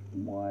just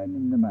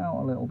widening them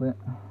out a little bit,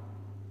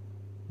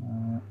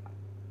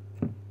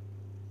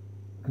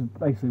 because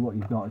basically what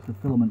you've got is the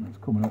filament that's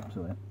coming up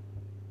to it.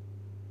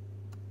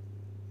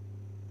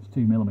 It's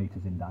 2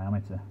 millimeters in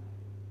diameter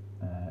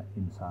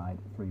inside,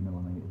 3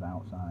 millimeters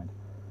outside,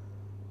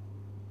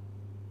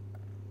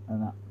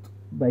 and that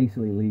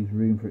basically leaves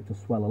room for it to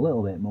swell a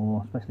little bit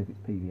more, especially if it's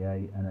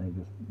PVA, and then it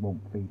just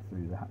won't feed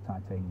through the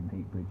titanium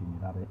heat bridge and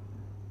you've had it.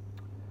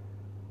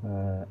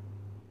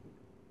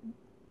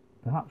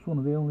 Perhaps one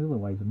of the only other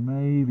ways of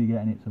maybe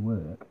getting it to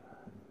work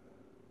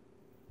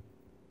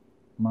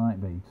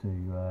might be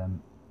to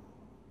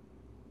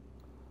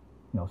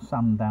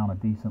sand down a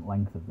decent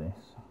length of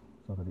this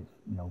so that it's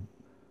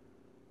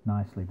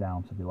nicely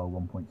down to below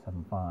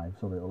 1.75,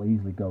 so that it'll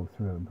easily go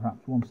through, and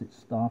perhaps once it's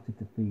started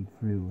to feed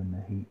through and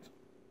the heat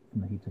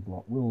from the heater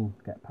block will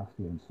get past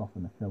here and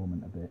soften the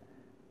filament a bit,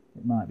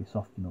 it might be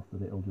soft enough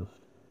that it'll just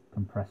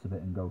compress a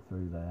bit and go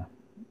through there.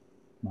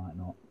 Might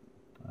not.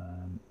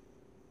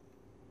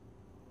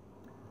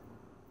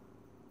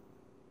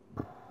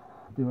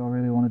 Do I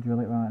really want to drill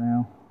it right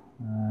now?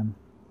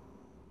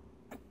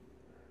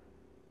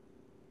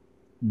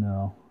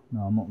 No,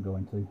 I'm not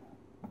going to.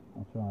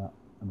 I'll try that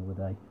another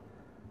day.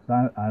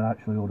 So I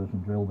actually ordered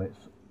some drill bits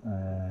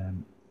at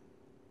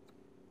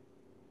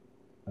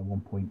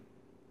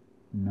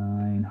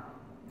 1.9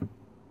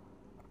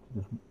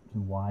 just to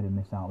widen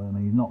this out. I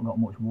mean, you've not got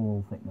much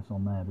wall thickness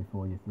on there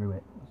before you're through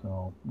it,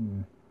 so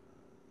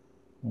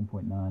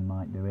 1.9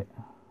 might do it,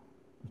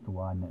 just to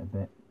widen it a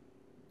bit.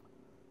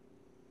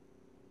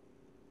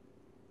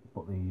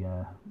 But we've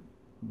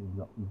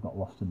got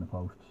lost in the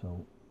post,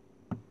 so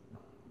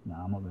no,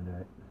 I'm not going to do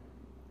it.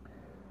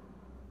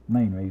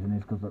 Main reason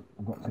is because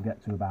I've got to get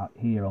to about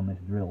here on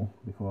this drill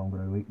before I'm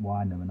going to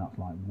widen them, and that's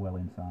like well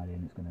inside here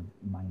and it's going to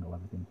mangle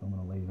everything, so I'm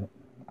going to leave it.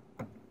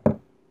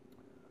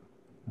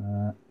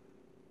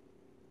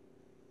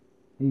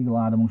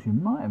 Eagle-eyed amongst you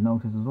might have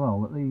noticed as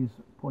well that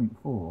these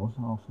 0.4s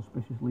are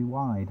suspiciously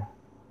wide.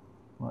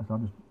 Like I said, I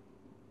just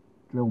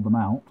drilled them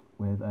out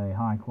with a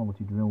high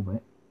quality drill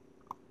bit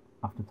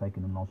after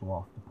taking the nozzle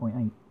off to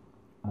 0.8.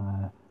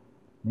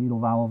 Needle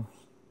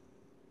valves,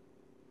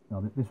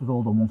 this was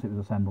all done once it was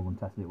assembled and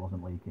tested, it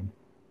wasn't leaking.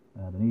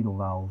 The needle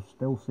valves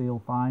still seal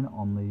fine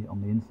on the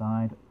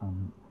inside,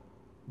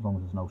 as long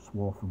as there's no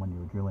swarf from when you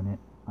were drilling it.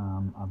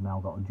 I've now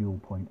got a dual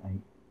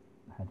 0.8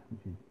 head,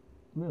 which is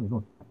really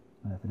good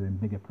for doing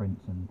bigger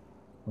prints and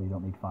where you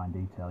don't need fine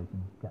detail. You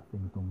can get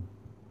things done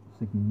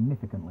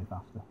significantly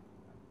faster.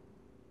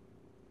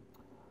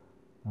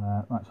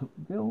 Right, so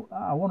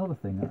one other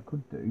thing I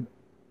could do,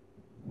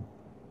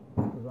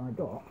 because I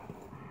got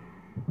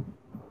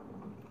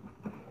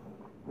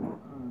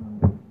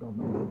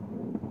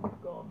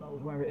God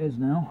knows where it is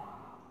now.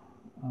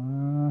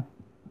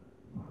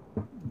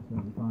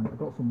 I've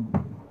got some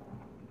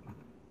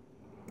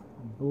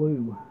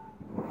blue.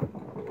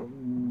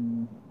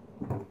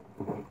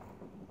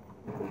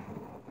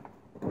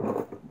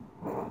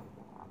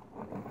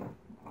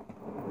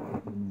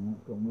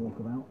 Let's go and walk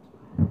about.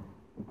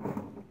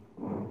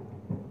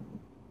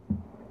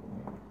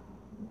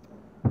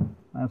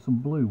 I have some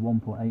blue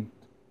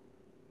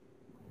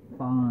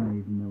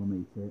 1.85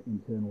 millimeter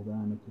internal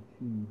diameter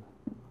tube.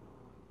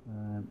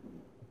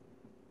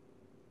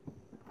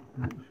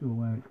 Not sure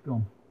where it's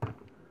gone.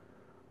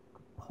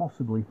 Could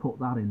possibly put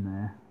that in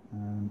there.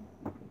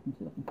 Let's see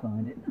if I can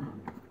find it.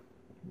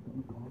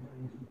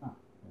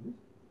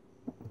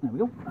 There we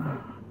go.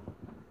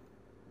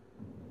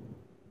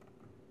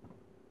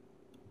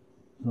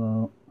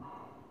 So,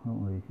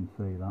 hopefully you can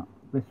see that.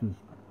 This was,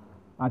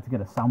 I had to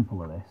get a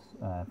sample of this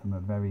from a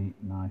very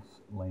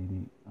nice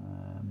lady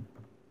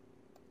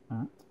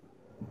at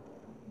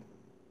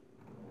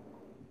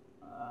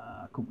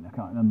a company I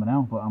can't remember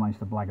now, but I managed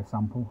to blag a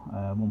sample,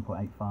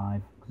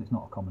 1.85, because it's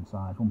not a common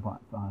size,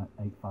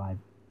 1.85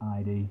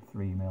 ID,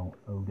 3mm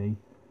OD. You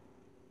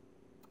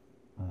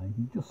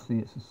can just see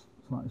it's a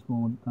slightly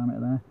smaller diameter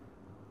there.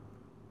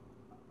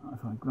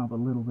 If I grab a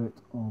little bit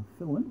of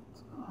filament.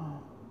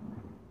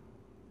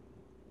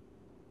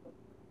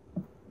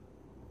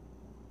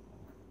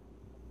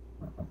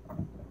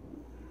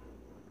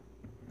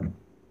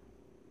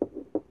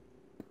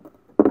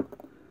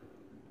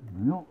 There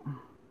we go.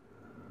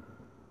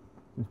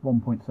 This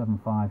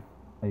 1.75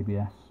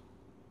 ABS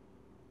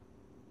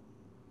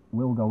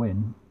will go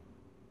in,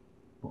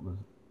 but there's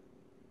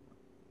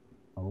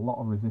a lot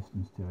of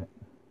resistance to it.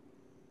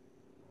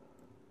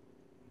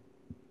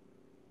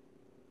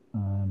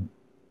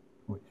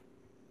 Which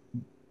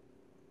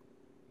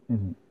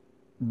isn't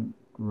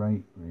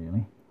great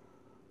really,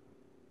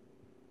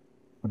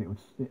 but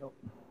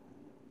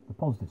the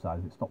positive side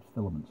is it stops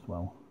filament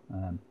swell,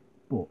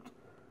 but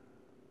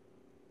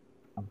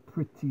I'm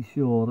pretty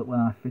sure that when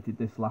I fitted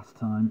this last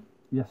time,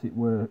 yes it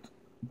worked,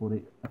 but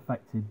it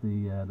affected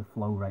the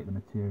flow rate of the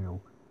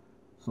material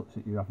such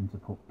that you're having to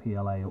put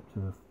PLA up to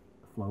a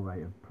flow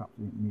rate of perhaps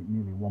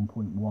nearly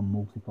 1.1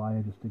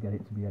 multiplier just to get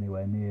it to be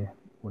anywhere near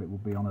what it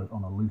would be on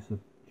a looser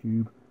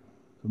tube.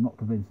 So I'm not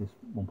convinced this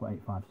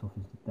 1.85 stuff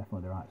is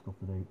definitely the right stuff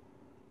to do.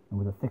 And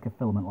with a thicker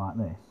filament like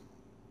this,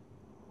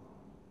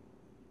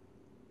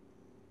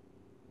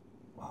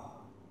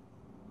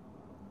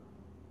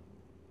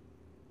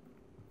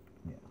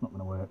 yeah, it's not going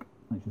to work.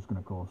 It's just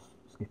going to cause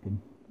skipping.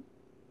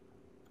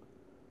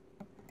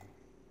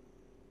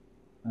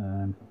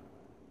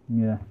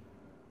 Yeah.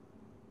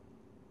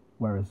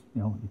 Whereas,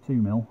 you know, your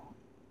 2mm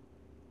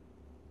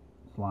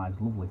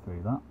slides lovely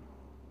through that,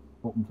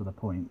 up to the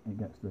point it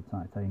gets to the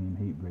titanium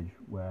heat bridge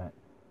where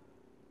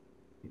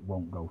it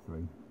won't go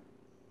through.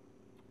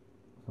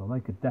 So they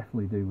could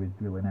definitely do with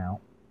drilling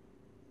out,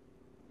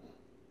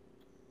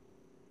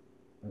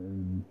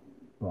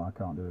 but I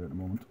can't do it at the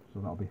moment, so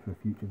that'll be for a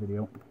future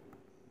video.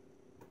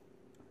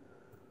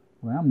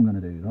 What I am going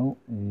to do though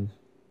is,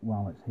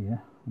 while it's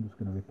here, I'm just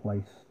going to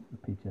replace the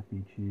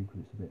PTFE tube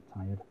because it's a bit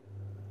tired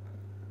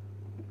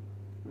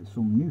with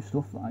some new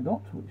stuff that I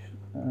got, which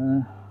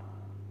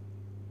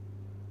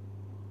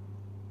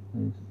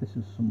this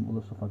is some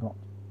other stuff I got,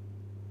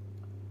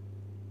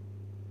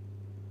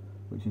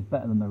 which is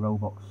better than the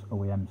Robox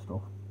OEM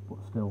stuff, but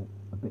still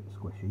a bit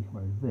squishy,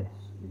 whereas this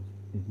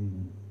is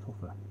even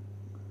tougher.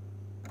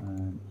 So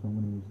I'm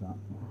going to use that.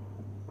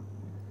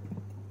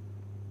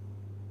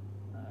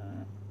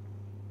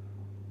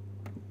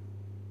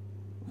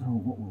 So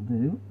what we'll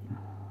do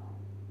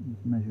is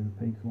measure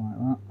a piece like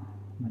that,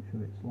 make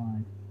sure it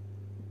slides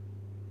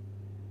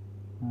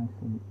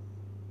nicely.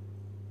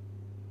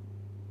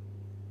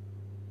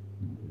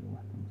 I'll do the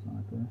left hand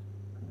side first.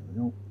 There we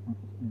go,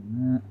 that's in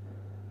there.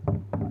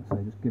 Like I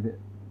say, just give it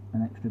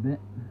an extra bit.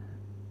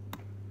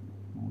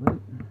 I'll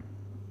do.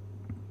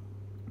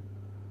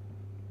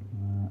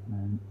 And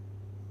then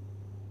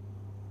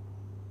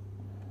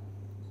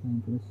same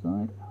for this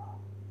side.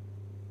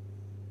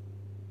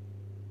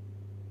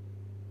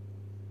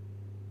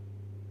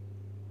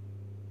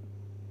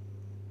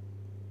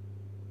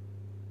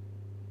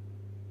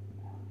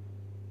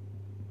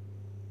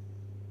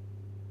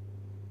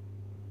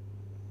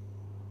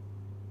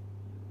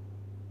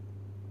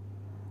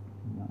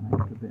 An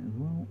extra bit as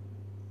well.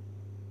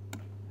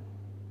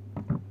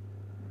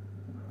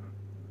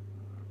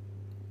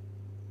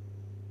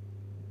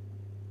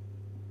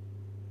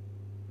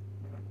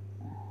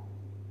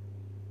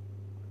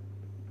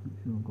 Make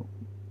sure I've got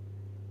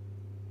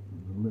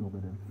a little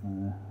bit of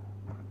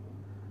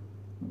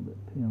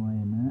PLA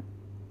in there.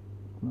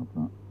 Grab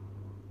that.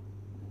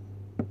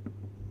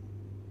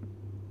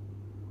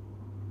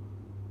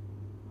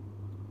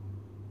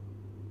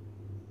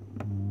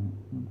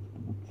 Let's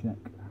double check.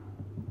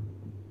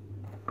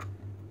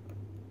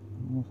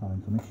 I was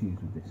having some issues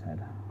with this head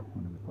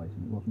when I replaced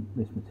it.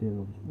 This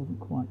material just wasn't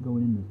quite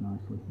going in as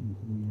nicely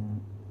into the.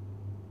 Yeah,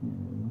 there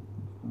we go.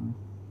 That's fine.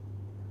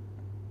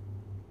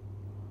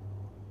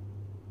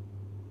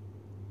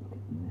 Look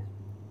at this.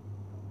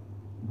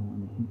 I don't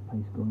want any heat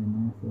paste going in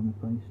there. Thermal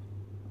paste.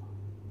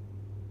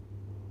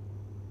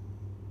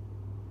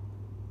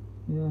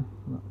 Yeah,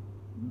 so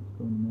that's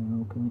going in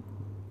there. Okay.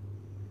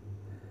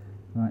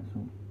 Right, so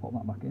pop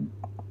that back in.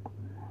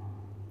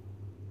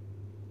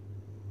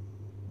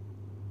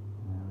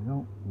 There we go,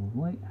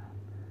 lovely.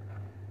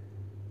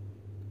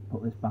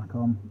 Put this back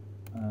on.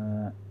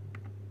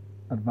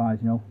 Advise,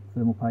 you know,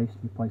 thermal paste.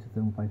 Replace the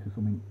thermal paste with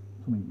something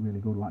really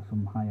good, like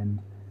some high-end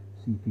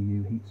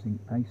CPU heatsink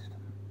paste.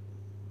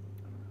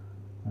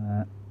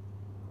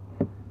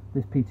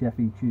 This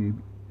PTFE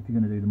tube, if you're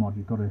going to do the mod,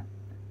 you've got to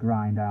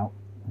grind out,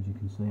 as you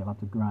can see. I'll have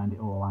to grind it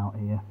all out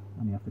here,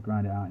 and you have to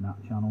grind it out in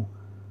that channel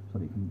so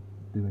that you can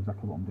do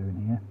exactly what I'm doing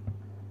here.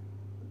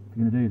 If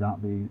you're going to do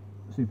that, be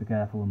super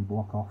careful and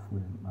block off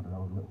with, I don't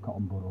know, a little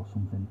cotton bud or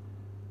something,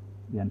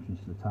 the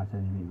entrance to the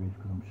titanium heat ridge,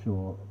 because I'm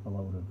sure a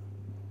load of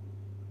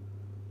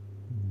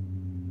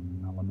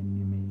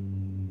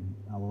aluminium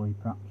alloy,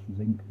 perhaps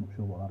zinc, not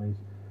sure what that is,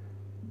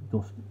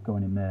 dust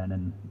going in there and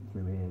then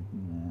through here,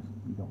 yeah,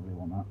 you don't really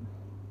want that.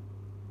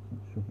 So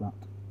shove that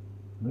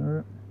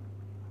there.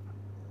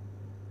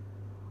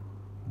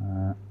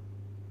 And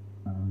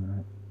I'm going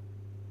to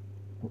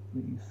put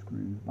these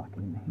screws back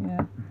in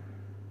here.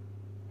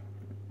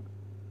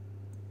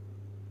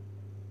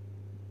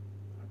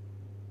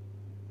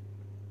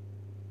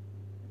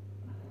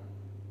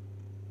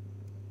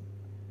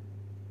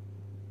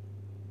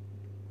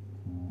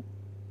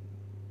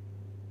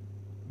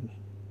 Just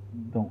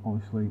don't,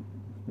 obviously,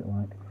 it's a bit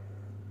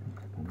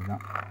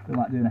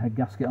like doing a head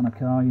gasket on a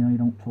car, you know, you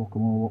don't torque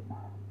them all up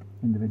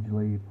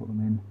individually, you put them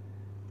in,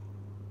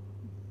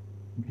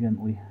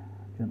 gently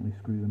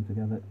screw them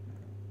together.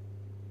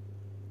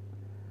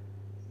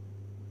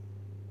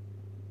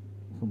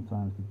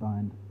 Sometimes they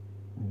bind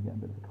and you get a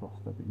bit of a cross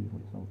step, but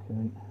usually it's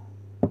okay.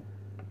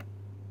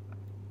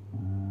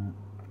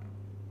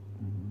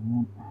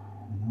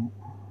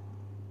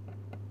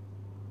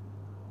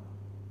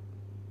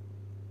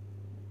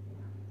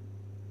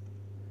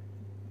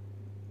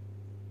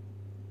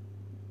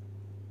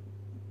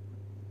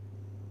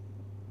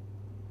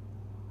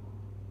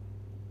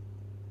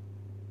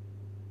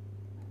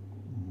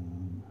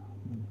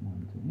 There's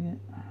one to here.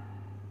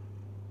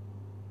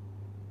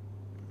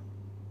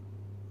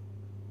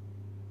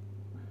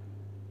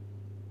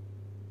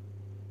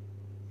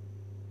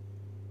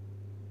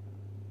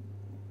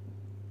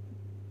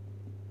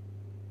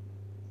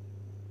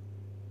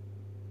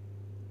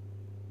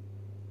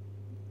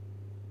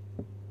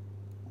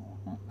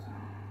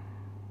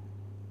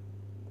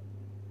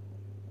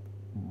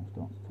 And I'll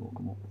start to torque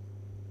them up.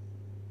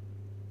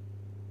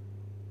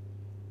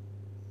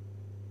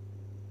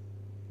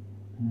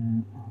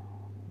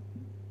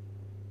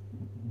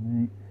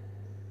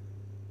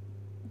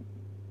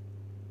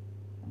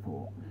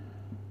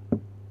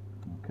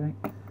 Okay.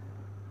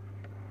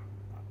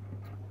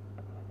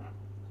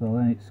 So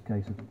then it's a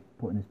case of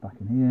putting this back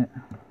in here.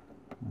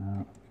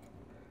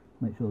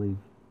 Make sure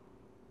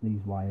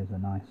these wires are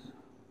nice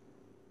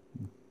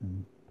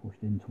and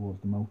pushed in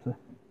towards the motor.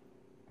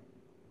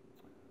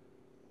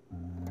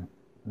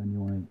 Then you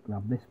want to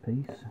grab this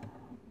piece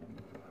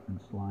and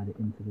slide it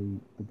into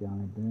the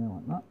guide there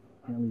like that.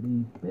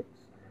 LED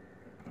bits.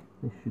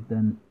 This should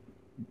then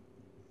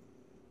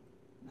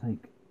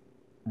take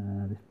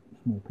this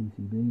small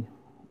PCB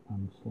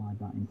and slide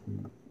that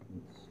into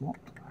its slot.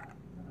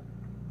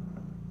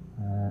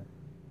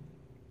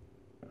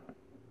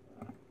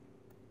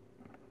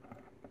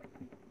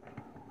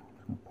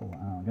 Just going to pull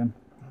that out again.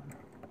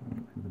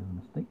 It's a bit of a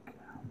mistake.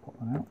 I'll pop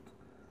that out.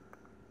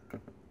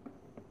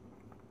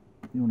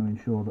 You want to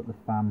ensure that the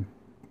fan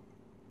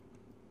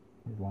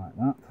is like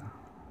that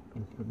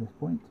at this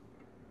point.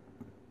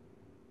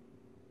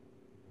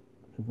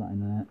 Shove that in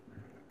there.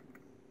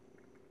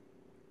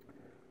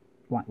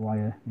 Black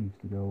wire needs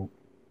to go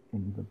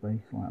into the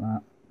base like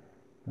that.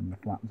 Then the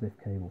flat ZIF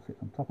cable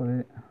sits on top of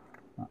it.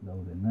 That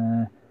goes in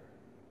there.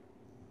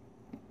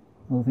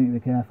 Another thing to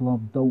be careful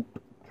of, don't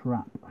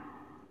trap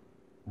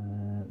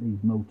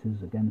these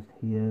motors against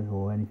here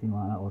or anything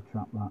like that, or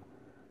trap that.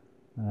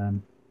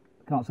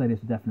 I can't say this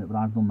for definite, but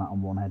I've done that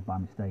on one head by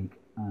mistake,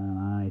 and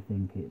I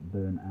think it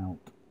burnt out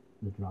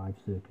the drive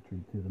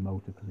circuitry to the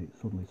motor because it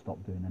suddenly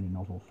stopped doing any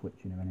nozzle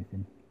switching or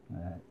anything.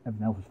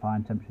 Everything else was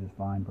fine, temperature was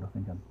fine, but I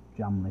think I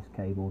jammed this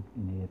cable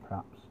in here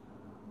perhaps,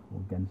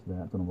 or against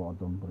there. I don't know what I've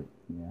done, but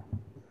yeah,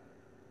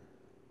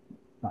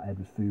 that head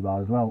was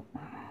foobar as well.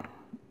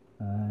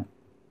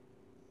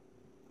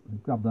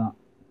 Grab that,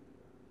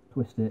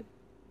 twist it,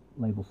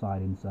 label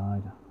side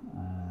inside,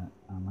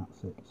 and that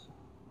sits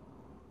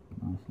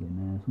nicely in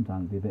there.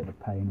 Sometimes it'd be a bit of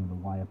a pain when the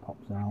wire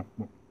pops out,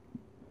 but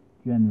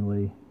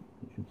generally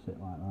it should sit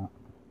like that.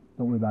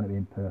 Don't worry about it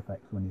being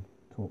perfect, so when you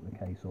torque the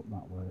case up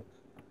that works.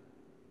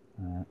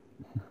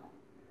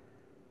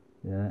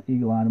 Yeah,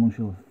 eagle-eyed one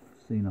should have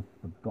seen I've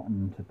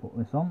forgotten to put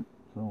this on,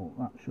 so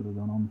that should have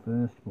gone on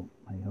first, but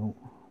hey ho,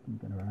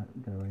 get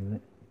away with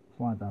it.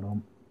 Slide that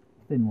on,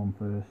 thin one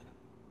first,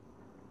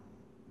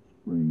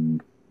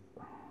 spring,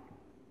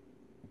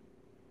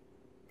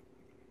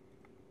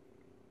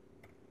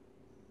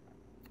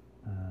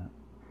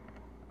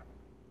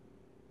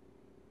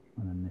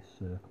 and then this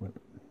circlip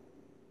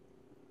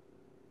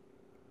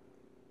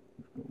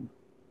just goes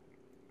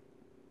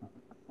like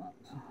that.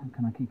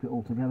 Can I keep it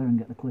all together and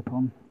get the clip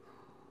on?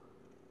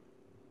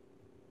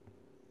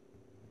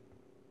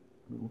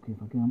 Lucky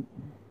if I can.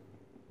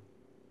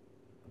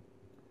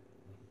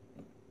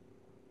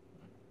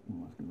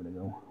 Well, let's give it a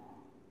go.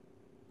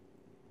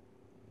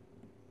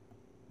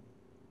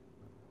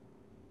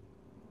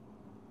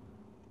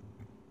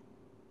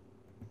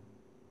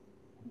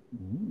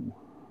 Ooh.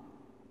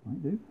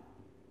 might do.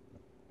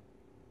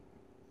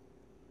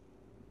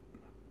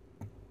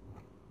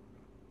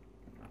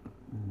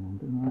 And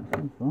doing that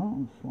so far.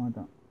 Let's slide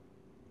that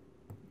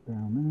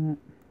down there.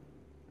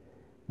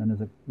 Then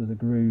there's a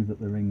groove that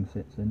the ring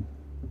sits in.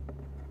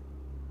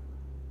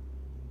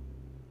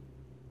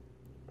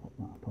 Pop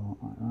that apart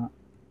like that.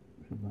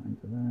 Shove that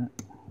into there.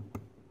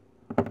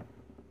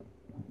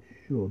 It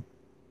should.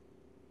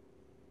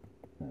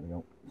 There we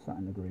go. Sat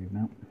in the groove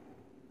now.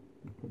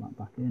 Put that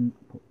back in.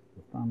 Put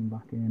the fan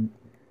back in.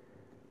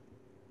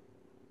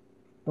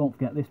 Don't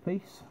forget this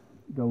piece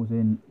goes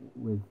in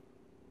with,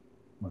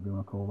 whatever you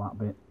want to call that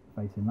bit,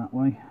 facing that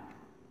way. If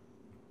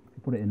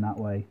you put it in that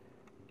way,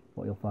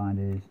 what you'll find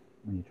is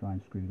when you try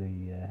and screw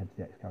the head to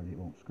the X carriage, it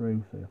won't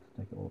screw, so you have to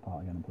take it all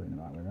apart again and put it in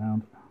the right way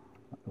around.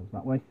 That goes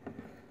that way.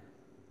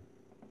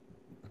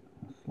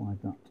 I'll slide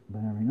that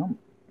bearing on.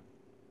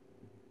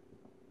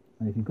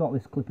 And if you've got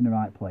this clip in the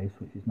right place,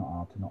 which is not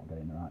hard to not get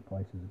in the right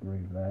place, there's a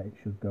groove there, it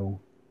should go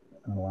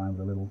and align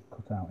with a little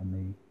cutout in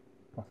the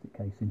plastic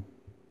casing.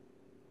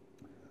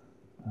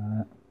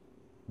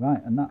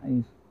 Right, and that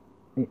is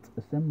it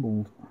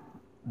assembled.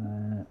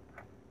 Is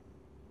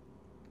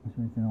there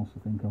anything else to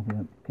think of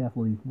here?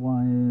 Careful of these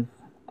wires.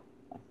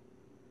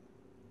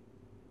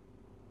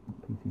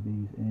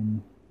 PCB's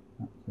in,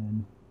 that's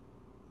in.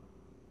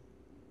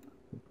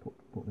 So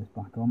put this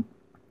back on.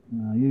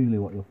 Usually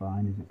what you'll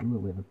find is it's a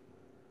little bit of a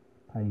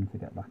pain to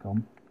get back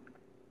on,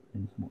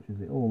 in so much as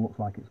it all looks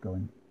like it's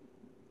going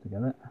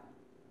together.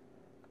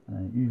 And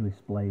then it usually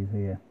splays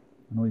here.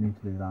 And all you need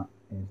to do that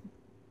is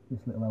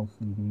this little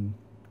LCD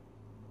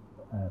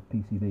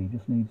PCB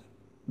just needs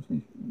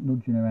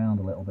nudging around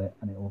a little bit,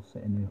 and it will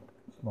sit in the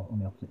slot on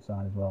the opposite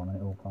side as well, and then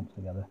it all clamps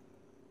together.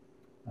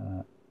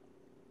 And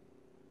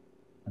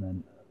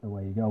then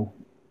away you go.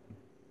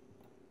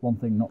 One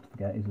thing not to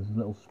forget is there's a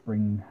little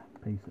spring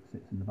piece that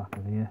sits in the back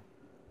of here.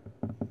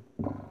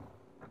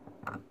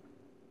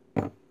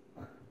 I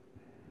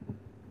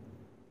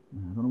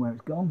don't know where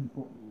it's gone,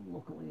 but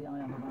luckily I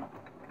have about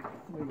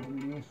 3 of them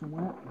in here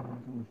somewhere. I'll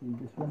just use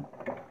this one.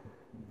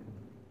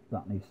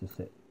 That needs to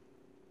sit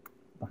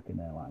back in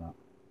there like that.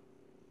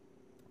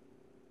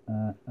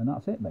 And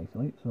that's it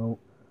basically. So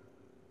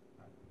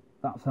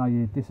that's how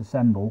you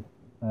disassemble,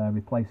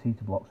 replace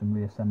heater blocks and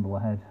reassemble a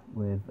head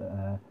with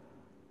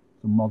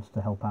some mods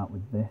to help out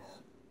with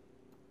this,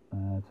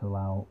 to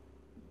allow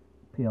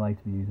PLA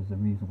to be used as a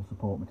reasonable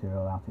support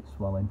material without it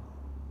swelling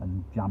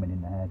and jamming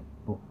in the head.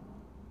 But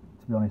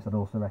to be honest, I'd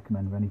also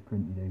recommend for any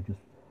print you do,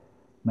 just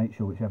make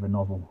sure whichever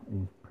nozzle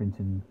is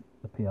printing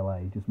the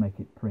PLA, just make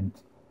it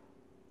print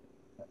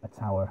a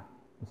tower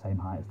the same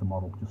height as the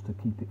model, just to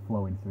keep it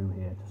flowing through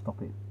here, to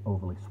stop it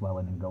overly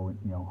swelling and going,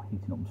 you know,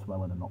 heating up and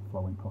swelling and not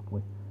flowing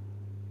properly.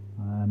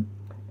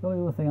 The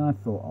only other thing I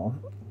thought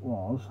of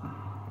was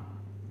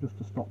just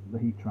to stop the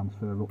heat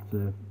transfer up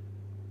the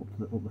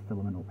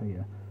filament up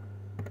here,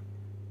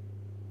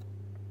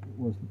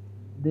 was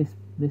this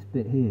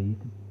bit here. You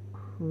could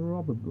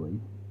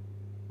probably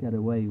get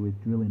away with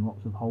drilling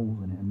lots of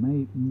holes in it, and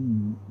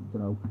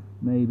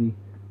maybe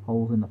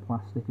holes in the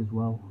plastic as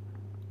well.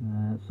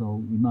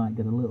 So you might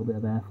get a little bit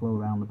of airflow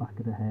around the back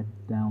of the head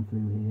down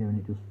through here, and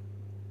it just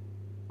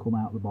come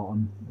out the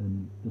bottom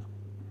and just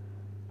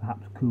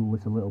perhaps cool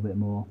this a little bit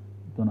more.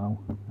 Don't know.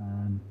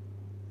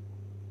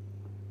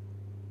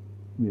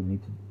 Really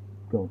need to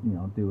go,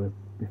 do a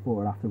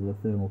before and after with a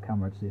thermal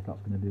camera to see if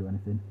that's going to do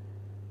anything.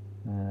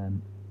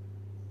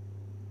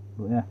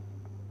 But yeah,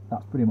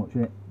 that's pretty much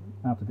it.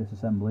 How to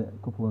disassemble it. A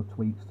couple of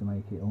tweaks to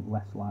make it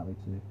less likely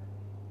to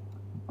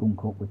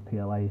gunk up with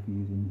PLA if you're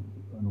using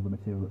another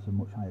material that's a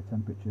much higher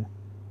temperature,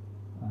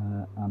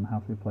 and how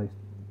to replace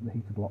the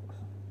heater blocks,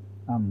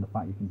 and the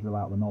fact you can drill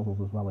out the nozzles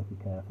as well if you're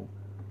careful,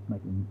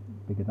 make them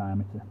bigger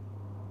diameter.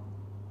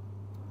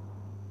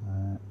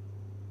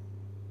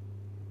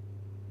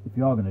 If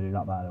you are going to do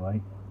that, by the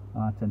way,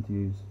 I tend to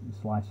use the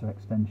slicer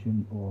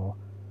extension or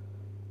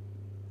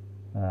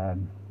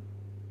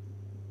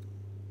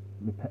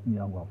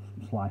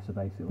slicer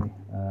basically,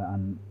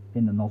 and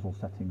in the nozzle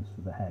settings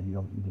for the head,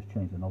 you just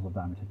change the nozzle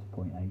diameter to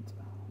 0.8, and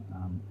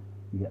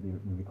you get the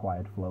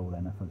required flow.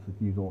 Then if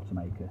you use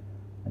Automaker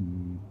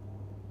and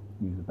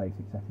you use the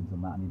basic settings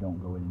on that, and you don't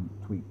go in and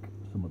tweak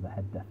some of the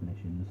head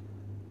definitions,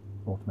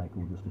 Automaker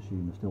will just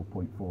assume there's still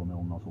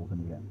 0.4mm nozzles,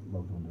 and you get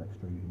loads of under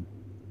extrusion.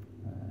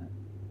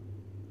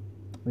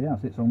 But yeah,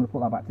 that's it. So I'm going to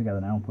put that back together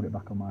now and put it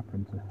back on my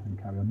printer and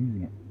carry on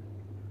using it.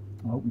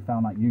 I hope you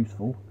found that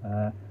useful.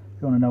 If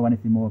you want to know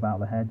anything more about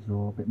the heads,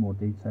 or a bit more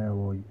detail,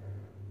 or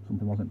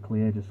something wasn't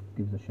clear, just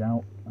give us a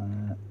shout,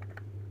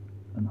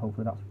 and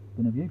hopefully that's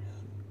been of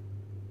use.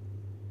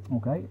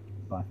 Okay,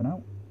 bye for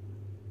now.